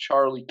 8,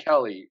 Charlie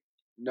Kelly.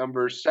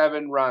 Number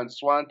 7, Ron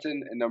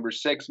Swanson, and number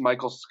 6,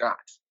 Michael Scott.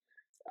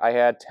 I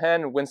had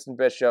 10, Winston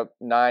Bishop,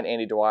 9,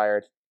 Andy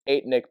Dwyer,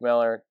 8, Nick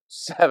Miller,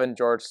 7,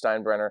 George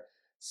Steinbrenner,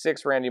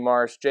 6, Randy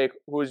Marsh. Jake,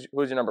 who's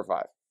your number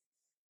 5?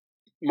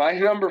 My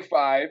number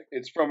 5,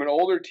 it's from an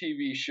older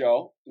TV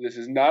show. This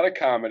is not a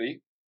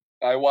comedy.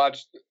 I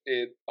watched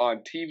it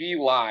on TV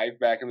live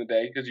back in the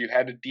day because you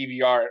had to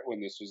DVR it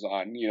when this was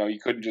on. You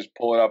couldn't just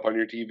pull it up on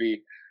your TV.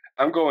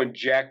 I'm going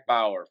Jack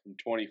Bauer from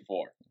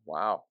 24.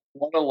 Wow.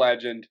 What a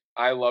legend.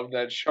 I love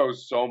that show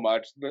so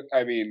much.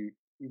 I mean,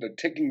 the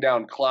ticking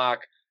down clock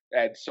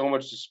had so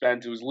much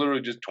suspense. It was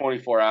literally just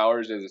 24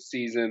 hours as a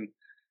season.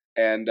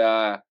 And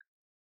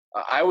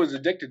I was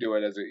addicted to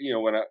it as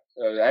when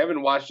I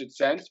haven't watched it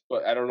since,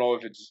 but I don't know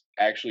if it's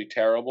actually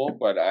terrible,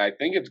 but I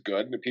think it's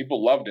good. The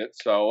people loved it.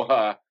 So,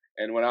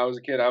 and when I was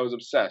a kid, I was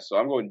obsessed. So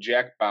I'm going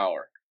Jack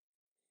Bauer.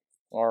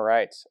 All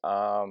right.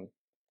 Oh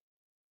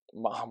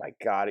my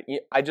God.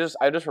 I just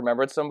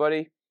remembered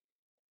somebody.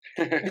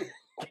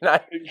 Can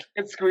I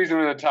squeeze him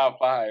in the top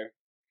 5?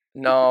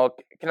 No.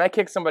 Can I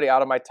kick somebody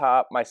out of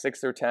my 6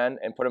 through 10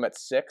 and put him at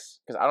 6?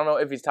 Because I don't know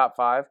if he's top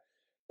 5,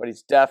 but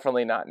he's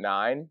definitely not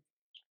 9.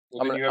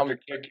 Well, then you have to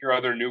kick your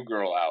other New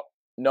Girl out.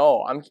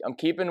 No, I'm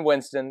keeping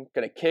Winston.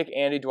 Gonna kick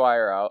Andy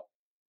Dwyer out.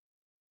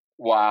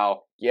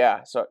 Wow.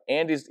 Yeah. So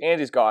Andy's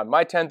gone.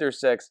 My 10 through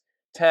 6: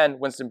 10,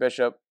 Winston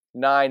Bishop;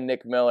 9,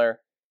 Nick Miller;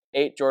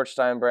 8, George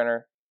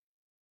Steinbrenner;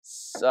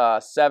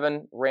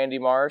 7, Randy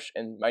Marsh;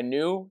 and my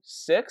new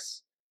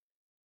 6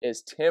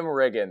 is Tim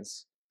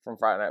Riggins from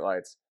Friday Night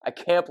Lights. I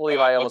can't believe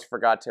I almost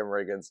forgot Tim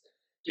Riggins.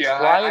 Yeah,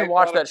 try and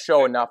watch that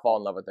show and not fall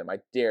in love with him. I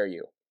dare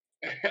you.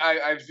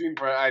 I've seen.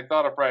 I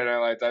thought of Friday Night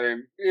Lights.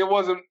 I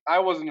wasn't.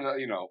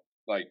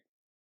 Like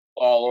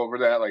all over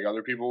that like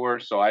other people were.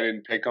 So I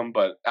didn't pick them.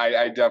 But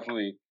I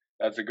definitely.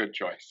 That's a good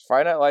choice.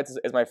 Friday Night Lights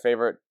is my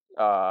favorite.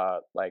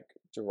 Like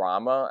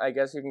drama, I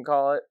guess you can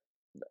call it.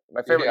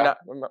 My favorite.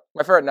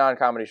 My favorite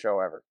non-comedy show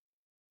ever.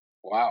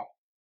 Wow.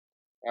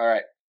 All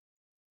right.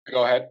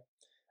 Go ahead.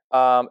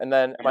 And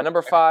then my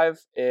number 5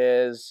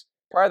 is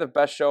probably the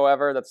best show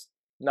ever. That's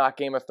not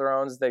Game of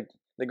Thrones. They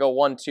go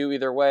 1-2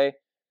 either way.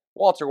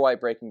 Walter White,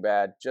 Breaking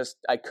Bad. Just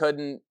I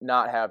couldn't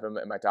not have him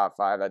in my top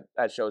 5.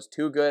 That show's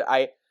too good.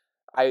 I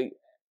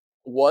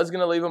was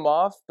gonna leave him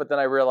off, but then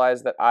I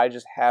realized that I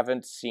just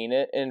haven't seen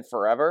it in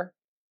forever,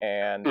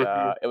 and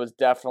it was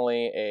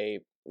definitely a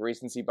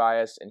recency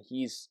bias. And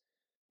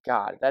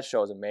that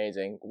show is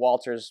amazing.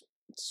 Walter's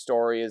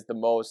story is the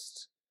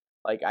most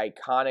like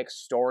iconic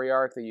story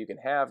arc that you can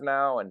have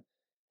now, and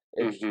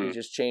it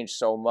just changed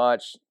so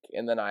much.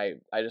 And then I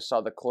just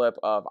saw the clip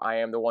of I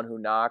Am the One Who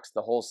Knocks,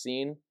 the whole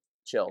scene,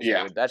 chills.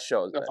 Yeah. Dude. That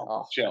shows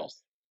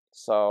Chills.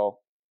 So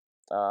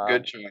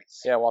Good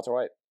choice. yeah, Walter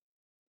White.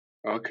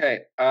 Okay.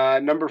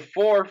 Number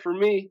 4 for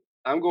me,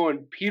 I'm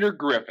going Peter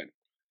Griffin.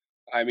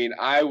 I mean,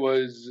 I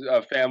was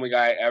a Family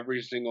Guy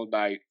every single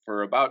night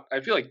for about,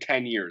 I feel like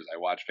 10 years. I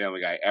watched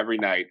Family Guy every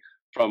night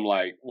from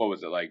like, what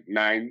was it, like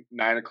 9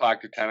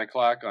 o'clock to 10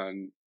 o'clock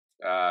on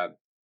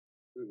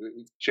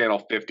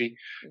Channel 50,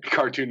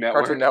 Cartoon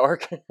Network. Cartoon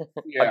Network.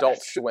 Yeah. Adult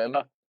Swim.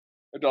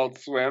 Adult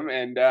Swim.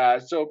 And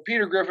so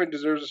Peter Griffin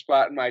deserves a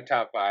spot in my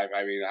top 5.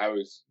 I mean,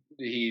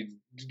 he's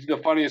the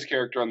funniest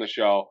character on the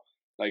show.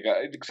 Like,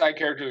 the side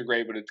characters are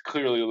great, but it's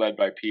clearly led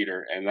by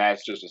Peter, and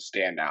that's just a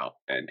standout.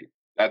 And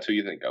that's who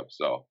you think of.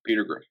 So,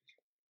 Peter Griffin.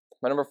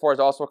 My number 4 is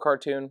also a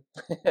cartoon.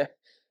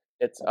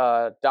 It's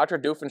Dr.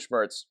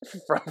 Doofenshmirtz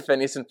from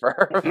Phineas and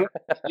Ferb.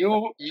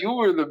 You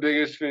were the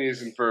biggest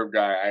Phineas and Ferb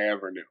guy I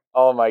ever knew.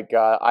 Oh my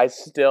god! I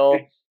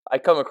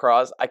came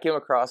across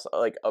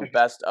like a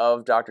best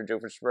of Dr.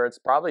 Doofenshmirtz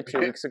probably 2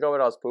 weeks ago when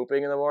I was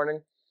pooping in the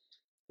morning.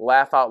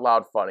 Laugh out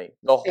loud funny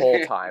the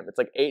whole time. It's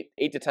like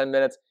 8 to 10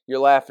 minutes. You're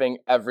laughing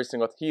every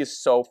single. He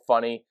is so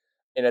funny,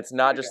 and it's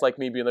not just like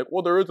me being like,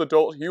 "Well, there is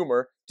adult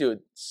humor, dude."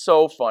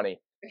 So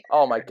funny.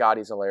 Oh my god,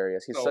 he's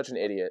hilarious. He's such an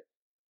idiot.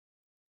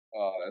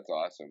 Oh, that's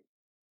awesome.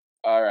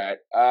 All right,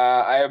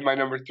 I have my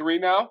number 3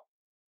 now.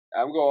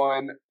 I'm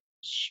going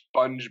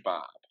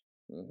SpongeBob.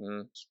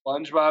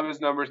 SpongeBob is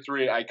number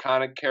 3,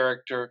 iconic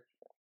character.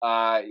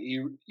 I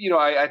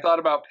thought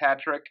about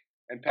Patrick,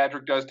 and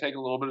Patrick does take a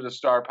little bit of the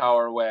star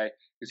power away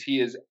because he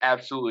is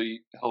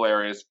absolutely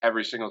hilarious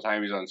every single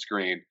time he's on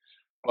screen.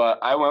 But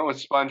I went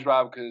with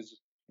SpongeBob because,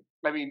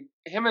 I mean,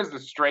 him as the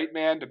straight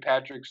man to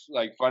Patrick's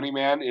like funny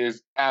man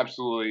is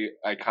absolutely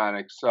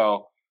iconic.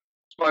 So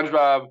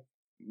SpongeBob,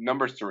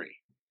 number 3.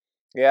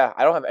 Yeah,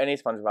 I don't have any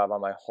SpongeBob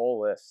on my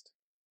whole list.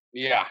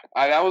 Yeah,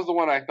 that was the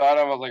one I thought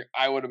of. I was like,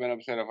 I would have been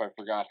upset if I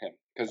forgot him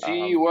because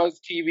he was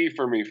TV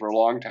for me for a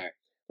long time.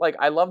 Like,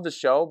 I love the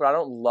show, but I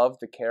don't love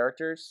the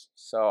characters.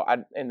 So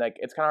it's kind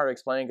of hard to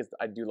explain because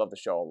I do love the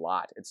show a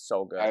lot. It's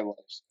so good. I love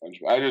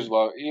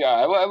SpongeBob.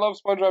 I love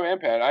SpongeBob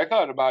and Pat. I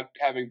thought about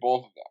having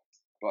both of them,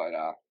 but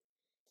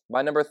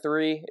my number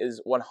 3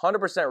 is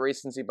 100%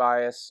 recency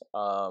bias.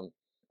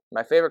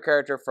 My favorite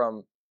character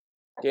from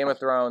Game of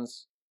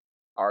Thrones,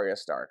 Arya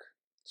Stark.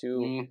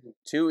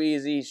 Too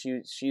easy.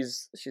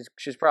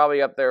 She's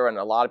probably up there on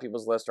a lot of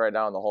people's list right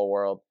now in the whole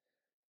world.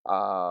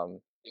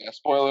 Yeah,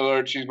 spoiler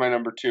alert, she's my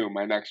number 2.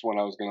 My next one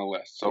I was going to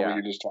list, so we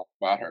can just talk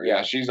about her.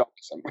 Yeah, she's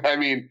awesome. I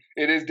mean,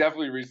 it is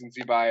definitely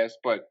recency bias,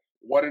 but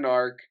what an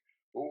arc.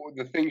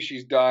 The things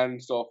she's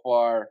done so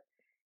far,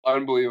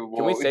 unbelievable.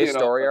 Can we say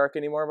story arc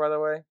anymore, by the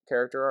way?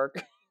 Character arc?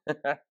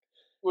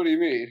 What do you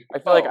mean? I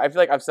feel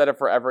like I've said it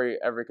for every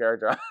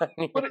character.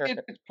 But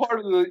it's part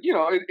of the,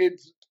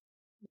 it's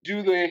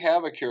do they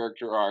have a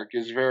character arc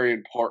is very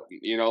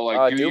important,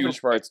 like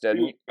Doofenshmirtz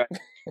didn't.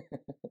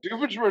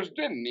 Doofenshmirtz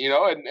didn't,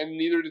 and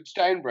neither did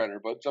Steinbrenner,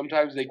 but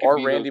sometimes they can or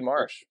be Randy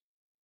Marsh.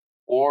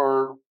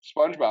 Or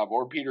SpongeBob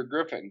or Peter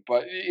Griffin.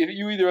 But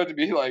you either have to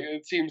be like,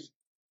 it seems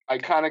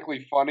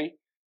iconically funny,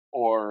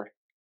 or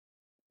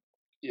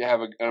you have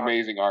an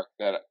amazing arc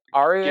that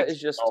Arya is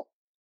just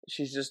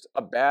she's just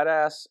a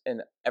badass,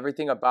 and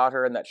everything about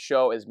her in that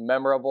show is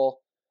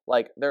memorable.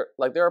 Like there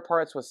are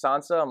parts with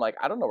Sansa. I'm like,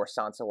 I don't know where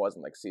Sansa was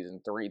in like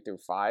season 3 through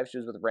 5. She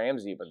was with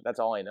Ramsay, but that's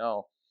all I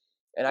know.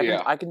 And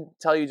I can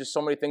tell you just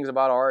so many things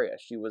about Arya.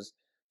 She was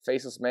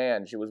Faceless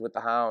Man. She was with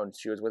the Hound.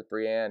 She was with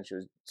Brienne. She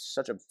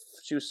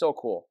was so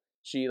cool.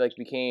 She like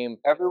became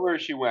everywhere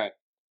she went.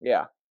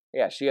 Yeah.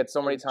 She had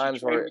so many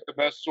times where with the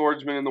best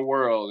swordsman in the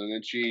world, and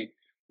then she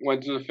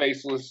went to the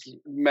Faceless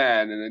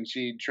Men, and then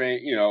she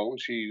trained.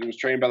 She was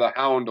trained by the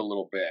Hound a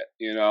little bit.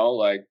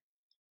 Like.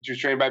 She was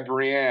trained by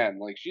Brienne.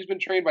 Like, she's been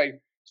trained by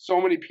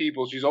so many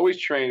people. She's always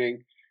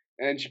training.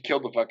 And she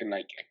killed the fucking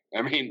Night King.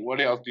 I mean,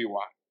 what else do you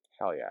want?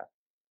 Hell yeah.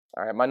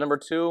 All right, my number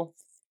 2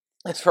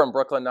 is from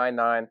Brooklyn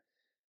Nine-Nine.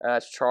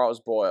 That's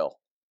Charles Boyle.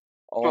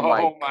 Oh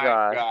my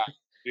god.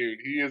 Dude,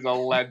 he is a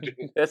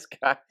legend. This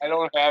guy. I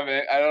don't have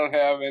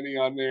any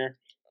on there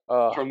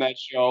from that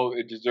show.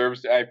 It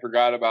deserves I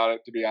forgot about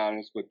it, to be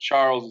honest. But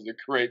Charles is a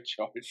great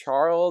choice.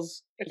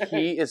 Charles,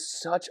 he is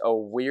such a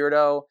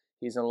weirdo.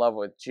 He's in love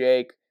with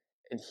Jake.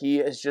 And he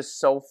is just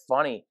so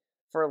funny.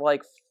 For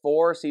like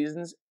 4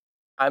 seasons,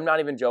 I'm not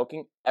even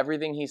joking.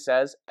 Everything he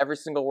says, every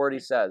single word he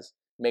says,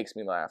 makes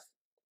me laugh,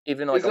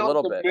 even like a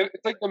little bit.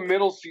 It's like the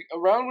middle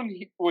around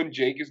when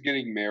Jake is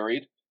getting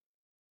married.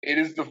 He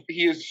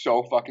is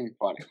so fucking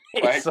funny.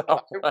 Like, so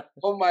funny.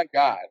 Oh my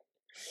god!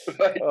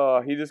 Like,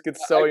 he just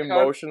gets so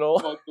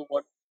emotional.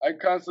 I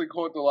constantly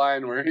quote the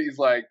line where he's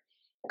like,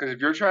 "Because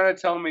if you're trying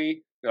to tell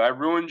me that I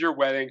ruined your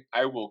wedding,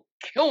 I will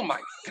kill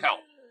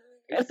myself."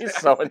 He's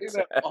so intense.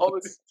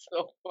 It's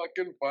so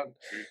fucking fun.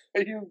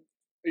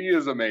 He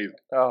is amazing.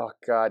 Oh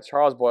god,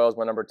 Charles Boyle is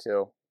my number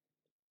 2.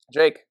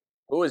 Jake,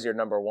 who is your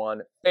number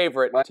 1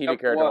 favorite TV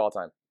character of all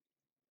time?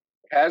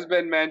 Has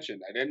been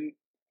mentioned. I didn't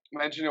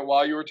mention it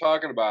while you were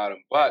talking about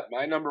him, but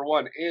my number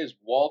one is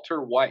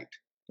Walter White.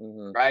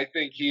 Hmm. I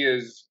think he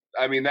is.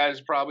 I mean, that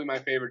is probably my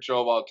favorite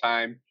show of all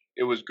time.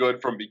 It was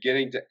good from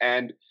beginning to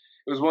end.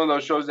 It was one of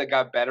those shows that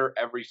got better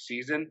every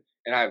season,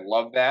 and I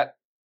love that.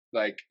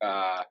 Like,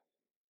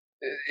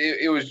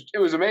 it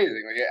was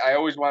amazing. Like, I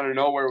always wanted to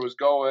know where it was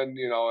going,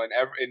 and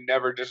it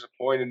never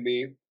disappointed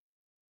me.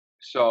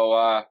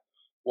 So,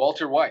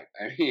 Walter White.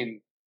 I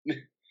mean,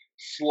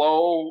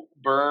 slow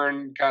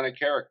burn kind of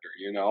character,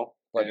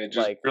 But and it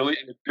just like really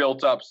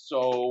built up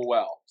so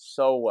well.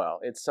 so well.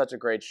 It's such a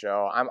great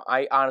show.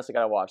 I honestly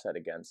gotta watch that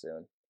again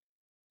soon.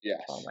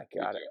 Yes. Oh my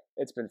me god, too.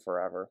 it's been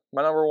forever.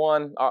 My number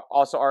one,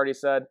 also already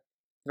said,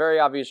 very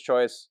obvious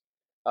choice.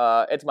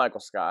 It's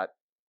Michael Scott.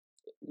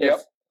 If Yep.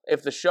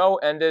 if the show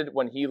ended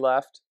when he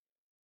left,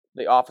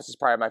 The Office is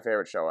probably my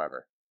favorite show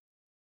ever.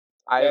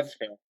 That's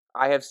fair.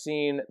 I have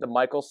seen the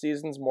Michael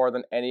seasons more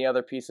than any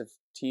other piece of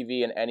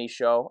TV in any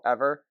show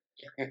ever.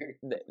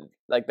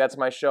 Like that's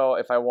my show.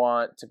 If I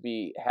want to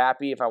be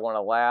happy, if I want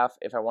to laugh,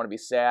 if I want to be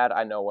sad,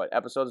 I know what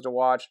episodes to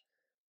watch.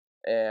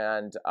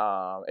 And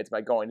it's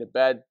my going to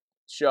bed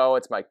show.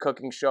 It's my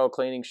cooking show,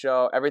 cleaning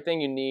show.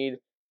 Everything you need.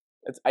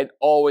 It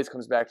always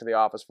comes back to The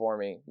Office for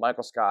me.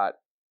 Michael Scott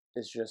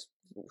is just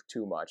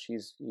too much.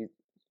 He's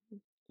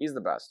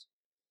the best.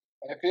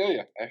 I feel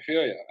you. I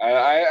feel you.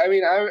 I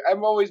mean,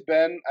 I've always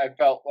been. I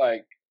felt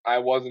like I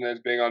wasn't as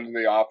big on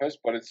The Office,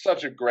 but it's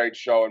such a great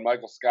show, and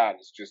Michael Scott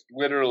is just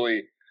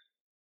literally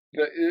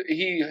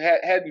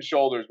head and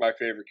shoulders my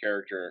favorite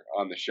character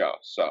on the show.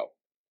 So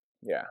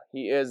Yeah,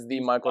 he is the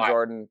he's Michael wild.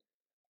 Jordan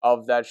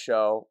of that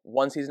show.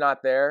 Once he's not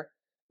there,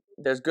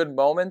 there's good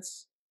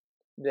moments.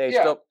 They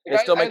Yeah,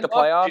 still I make the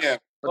love playoffs, Jim.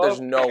 but there's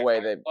Love no Pam.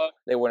 way Love,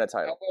 they win a I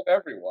title. love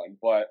everyone,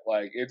 but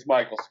like it's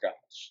Michael Scott.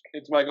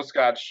 It's Michael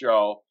Scott's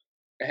show,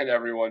 and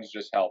everyone's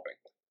just helping.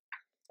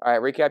 All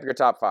right, recap your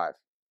top five.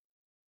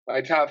 My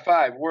top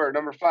five were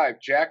number 5,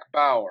 Jack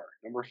Bauer.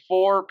 Number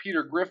 4,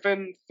 Peter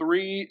Griffin.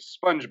 3,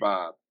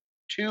 SpongeBob.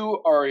 2,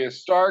 Arya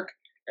Stark.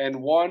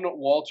 And 1,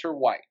 Walter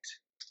White.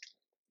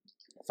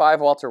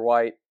 5, Walter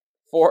White.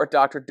 4,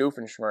 Dr.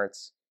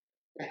 Doofenshmirtz.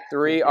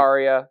 3,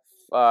 Arya.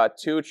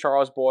 2,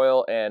 Charles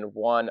Boyle. And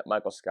 1,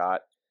 Michael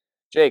Scott.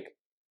 Jake,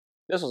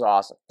 this was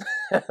awesome.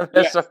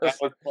 Yes, that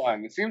was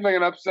fun. It seems like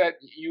an upset.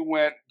 You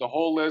went the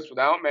whole list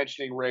without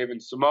mentioning Raven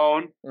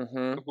Simone,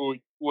 Mm-hmm. who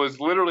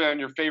was literally on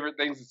your favorite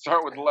things that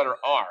start with the letter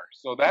R.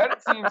 So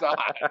that seems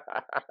odd.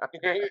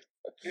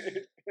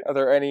 Are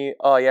there any?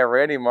 Oh yeah,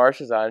 Randy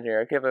Marsh is on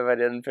here. I can't believe I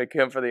didn't pick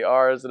him for the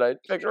R's and I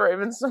picked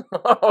Raven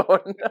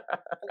Simone.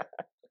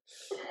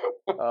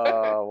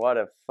 Oh, what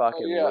a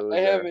fucking Yeah, loser! I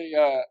have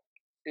a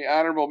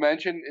honorable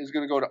mention is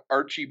going to go to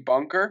Archie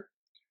Bunker.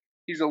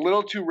 He's a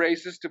little too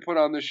racist to put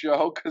on the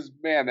show because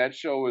man, that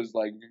show was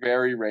like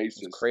very It's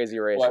racist. crazy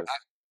But racist.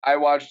 I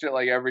watched it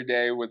like every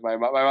day with my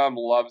mom. My mom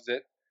loves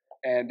it,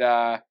 and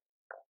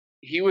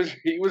he was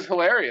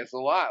hilarious a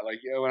lot. Like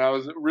when I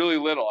was really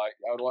little, I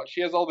would watch.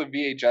 She has all the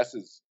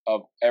VHSs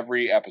of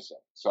every episode.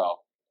 So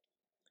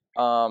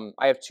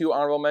I have 2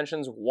 honorable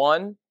mentions.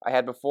 One I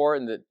had before,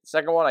 and the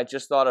second one I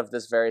just thought of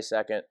this very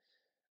second.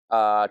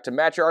 To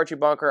match your Archie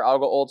Bunker, I'll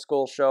go old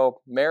school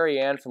show. Mary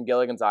Ann from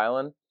Gilligan's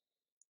Island.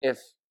 If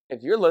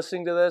you're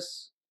listening to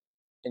this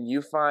and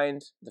you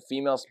find the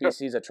female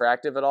species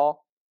attractive at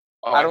all,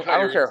 I thought you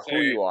don't were care gonna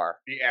who say you are.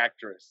 the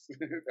actress.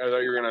 I thought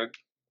you were gonna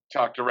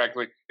talk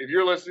directly. If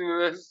you're listening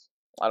to this,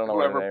 I don't know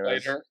what her whoever name played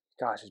is. her,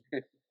 Gosh,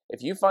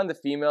 if you find the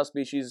female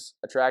species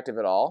attractive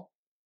at all,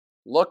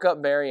 look up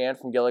Mary Ann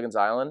from Gilligan's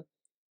Island,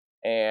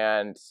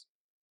 and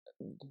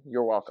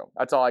you're welcome.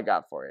 That's all I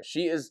got for you.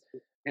 She is.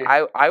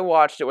 I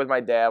watched it with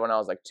my dad when I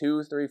was like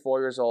 2, 3, 4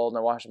 years old, and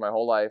I watched it my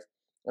whole life.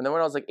 And then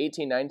when I was like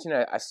 18, 19,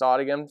 I saw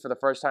it again for the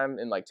first time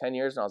in like 10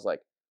 years, and I was like,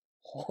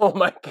 oh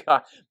my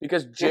god,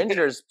 because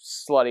Ginger's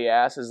slutty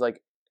ass is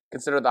like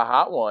considered the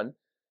hot one,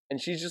 and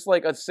she's just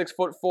like a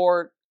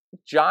 6'4"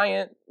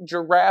 giant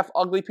giraffe,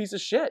 ugly piece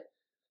of shit.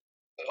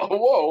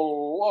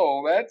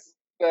 whoa,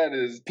 that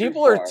is too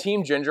People are far.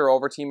 Team Ginger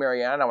over Team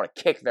Marianne. And I want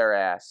to kick their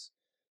ass.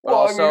 But Well,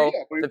 I also, mean,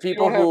 yeah, but the you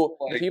people don't have who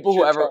to, like, the people who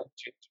shit ever talk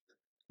Ginger.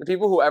 the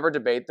people who ever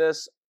debate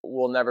this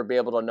will never be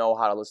able to know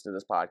how to listen to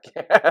this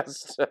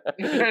podcast.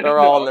 They're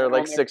all in their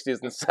like they'll never- 60s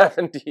and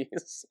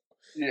 70s.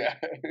 Yeah.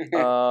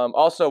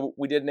 Also,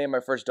 we did name my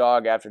first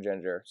dog after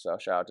Ginger, so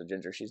shout out to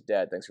Ginger. She's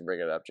dead. Thanks for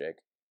bringing it up, Jake.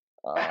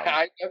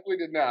 I definitely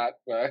did not,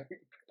 but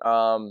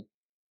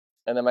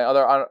And then my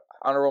other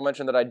honorable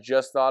mention that I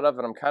just thought of,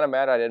 and I'm kind of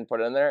mad I didn't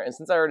put it in there. And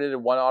since I already did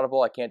one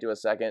audible, I can't do a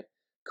second.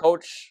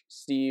 Coach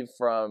Steve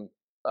from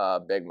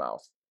Big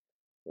Mouth.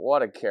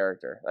 What a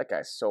character. That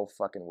guy's so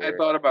fucking I weird.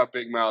 thought about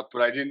Big Mouth,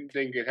 but I didn't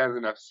think it has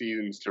enough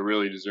seasons to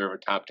really deserve a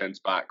top 10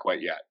 spot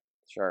quite yet.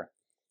 Sure.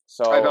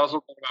 So I've also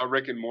thought about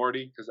Rick and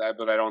Morty,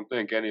 but I don't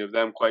think any of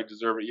them quite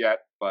deserve it yet.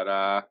 But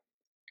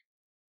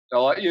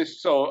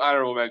so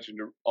honorable mention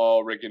to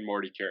all Rick and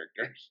Morty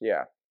characters.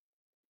 yeah.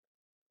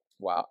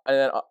 Wow. And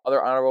then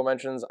other honorable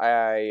mentions,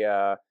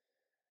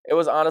 it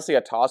was honestly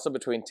a toss-up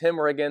between Tim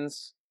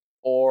Riggins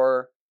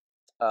or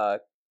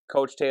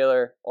Coach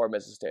Taylor or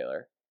Mrs.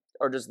 Taylor,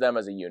 or just them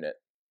as a unit.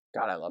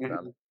 God, I love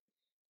them.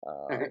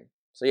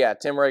 So yeah,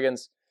 Tim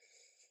Riggins,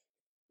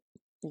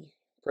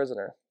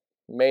 prisoner,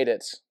 made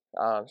it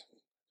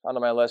onto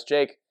my list.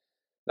 Jake,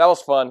 that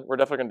was fun. We're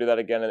definitely gonna do that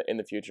again in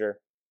the future.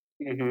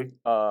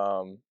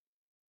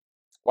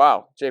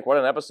 Wow, Jake, what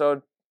an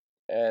episode!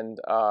 And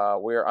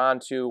we're on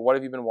to what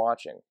have you been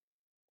watching?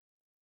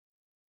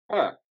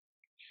 I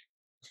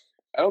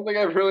don't think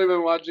I've really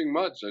been watching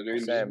much. I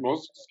mean, just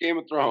most of Game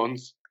of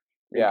Thrones.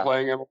 And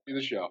playing MLB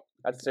The Show.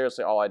 That's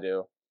seriously all I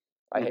do.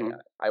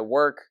 I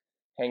work,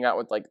 hang out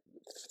with like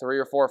 3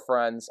 or 4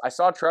 friends. I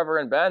saw Trevor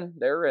and Ben.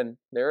 They're in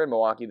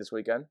Milwaukee this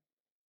weekend.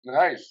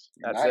 Nice.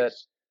 That's it.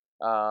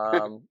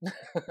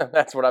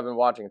 That's what I've been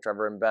watching.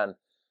 Trevor and Ben.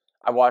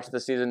 I watched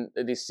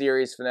the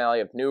series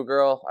finale of New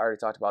Girl. I already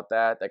talked about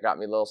that. That got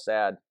me a little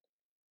sad.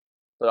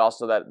 But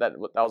also that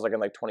was like in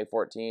like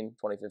 2014,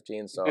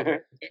 2015. So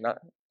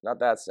not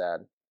that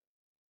sad.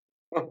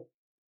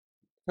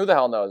 Who the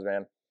hell knows,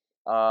 man?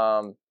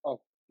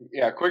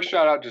 Yeah, quick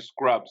shout out to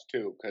Scrubs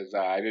too, because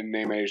I didn't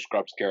name any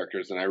Scrubs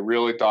characters, and I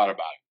really thought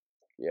about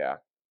it.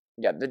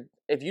 Yeah.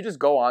 If you just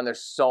go on,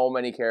 there's so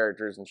many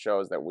characters and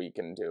shows that we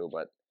can do,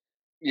 but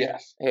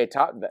yes, hey,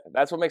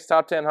 that's what makes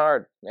top 10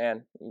 hard,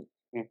 man.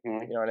 You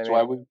know what I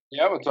mean?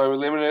 That's why we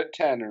limited it at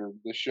 10, or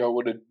the show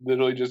would have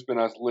literally just been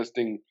us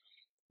listing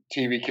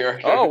TV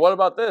characters. Oh, what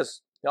about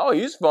this? Oh,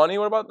 he's funny.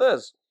 What about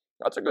this?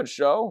 That's a good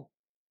show.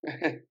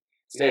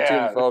 Stay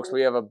tuned, folks.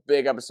 We have a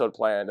big episode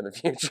planned in the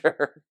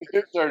future.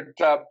 It's our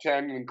top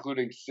 10,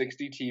 including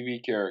 60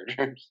 TV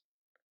characters.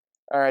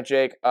 All right,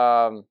 Jake.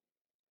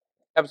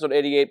 Episode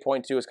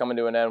 88.2 is coming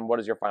to an end. What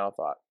is your final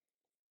thought?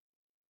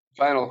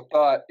 Final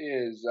thought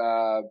is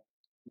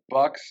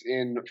Bucks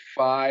in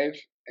 5,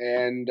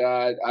 and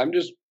I'm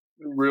just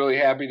really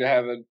happy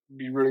to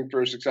be rooting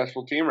for a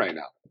successful team right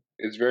now.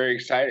 It's very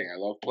exciting. I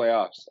love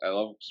playoffs. I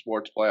love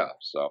sports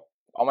playoffs. So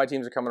all my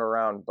teams are coming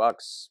around: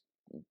 Bucks,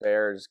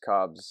 Bears,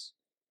 Cubs.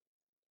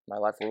 My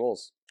life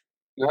rules.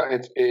 No,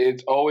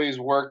 it always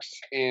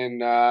works in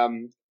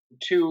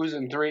 2s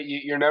and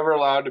 3. You're never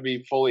allowed to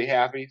be fully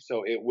happy,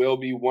 so it will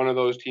be one of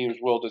those teams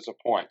will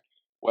disappoint.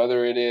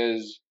 Whether it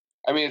is,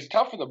 I mean, it's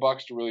tough for the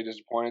Bucks to really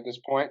disappoint at this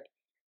point.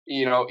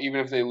 You know,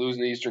 even if they lose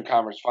in the Eastern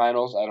Conference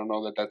Finals, I don't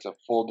know that that's a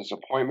full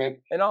disappointment.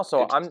 And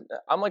also,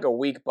 I'm like a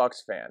weak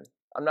Bucks fan.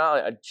 I'm not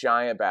like a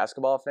giant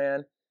basketball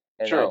fan,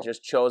 and I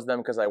just chose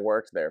them because I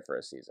worked there for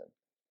a season.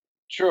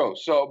 True.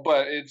 So,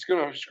 but it's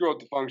going to screw up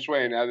the feng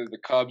shui, and either the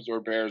Cubs or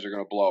Bears are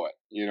going to blow it.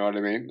 You know what I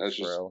mean? That's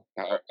true.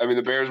 I mean,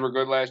 the Bears were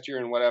good last year,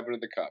 and what happened to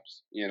the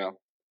Cubs? You know,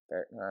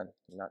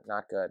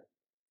 not good.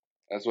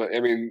 That's what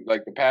I mean.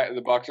 Like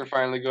the Bucks are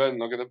finally good, and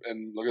look at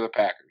the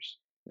Packers.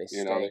 They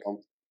stink. You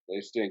know, they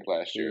stink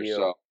last year.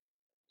 So,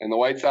 and the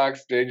White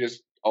Sox, they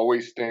just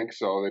always stink,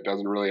 so it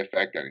doesn't really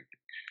affect anything.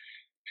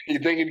 You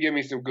think it'd give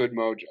me some good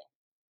mojo?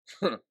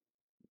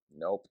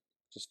 Nope.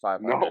 Just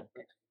 500. Nope.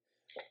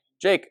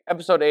 Jake,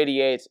 episode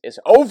 88 is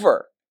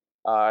over.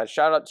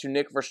 Shout out to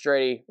Nick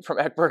Verstrady from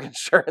Eckberg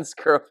Insurance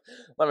Group.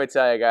 Let me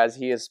tell you guys,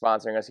 he is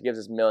sponsoring us. He gives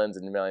us millions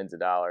and millions of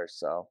dollars.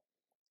 So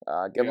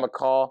give him a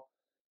call.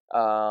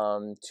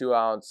 2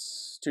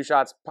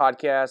 Shots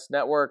Podcast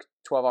Network,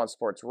 12 Ounce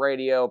Sports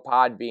Radio,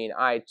 Podbean,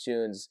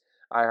 iTunes,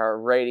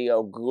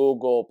 iHeartRadio,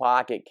 Google,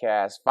 Pocket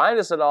Cast. Find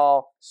us at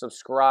all.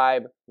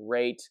 Subscribe,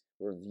 rate,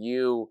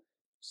 review,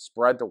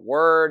 spread the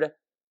word.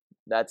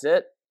 That's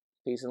it.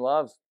 Peace and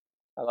love.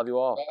 I love you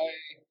all. Bye.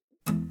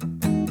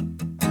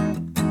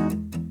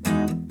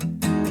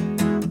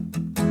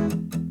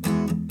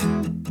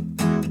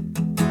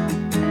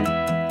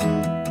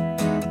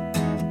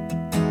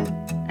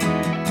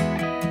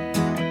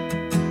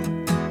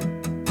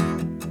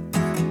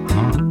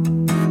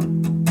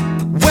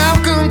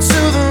 Welcome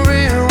to the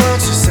real world,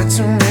 she said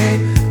to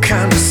me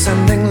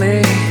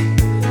condescendingly.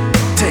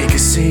 Take a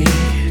seat,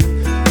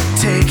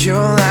 take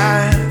your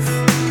life,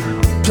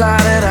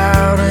 plot it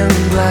out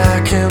in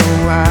black and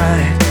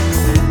white.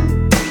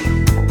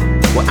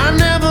 Well, I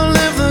never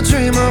lived the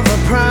dream of the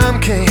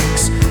prime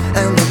kings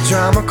and the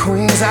drama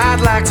queens. I'd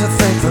like to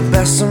think the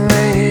best of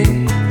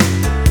me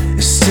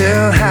is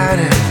still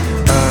hiding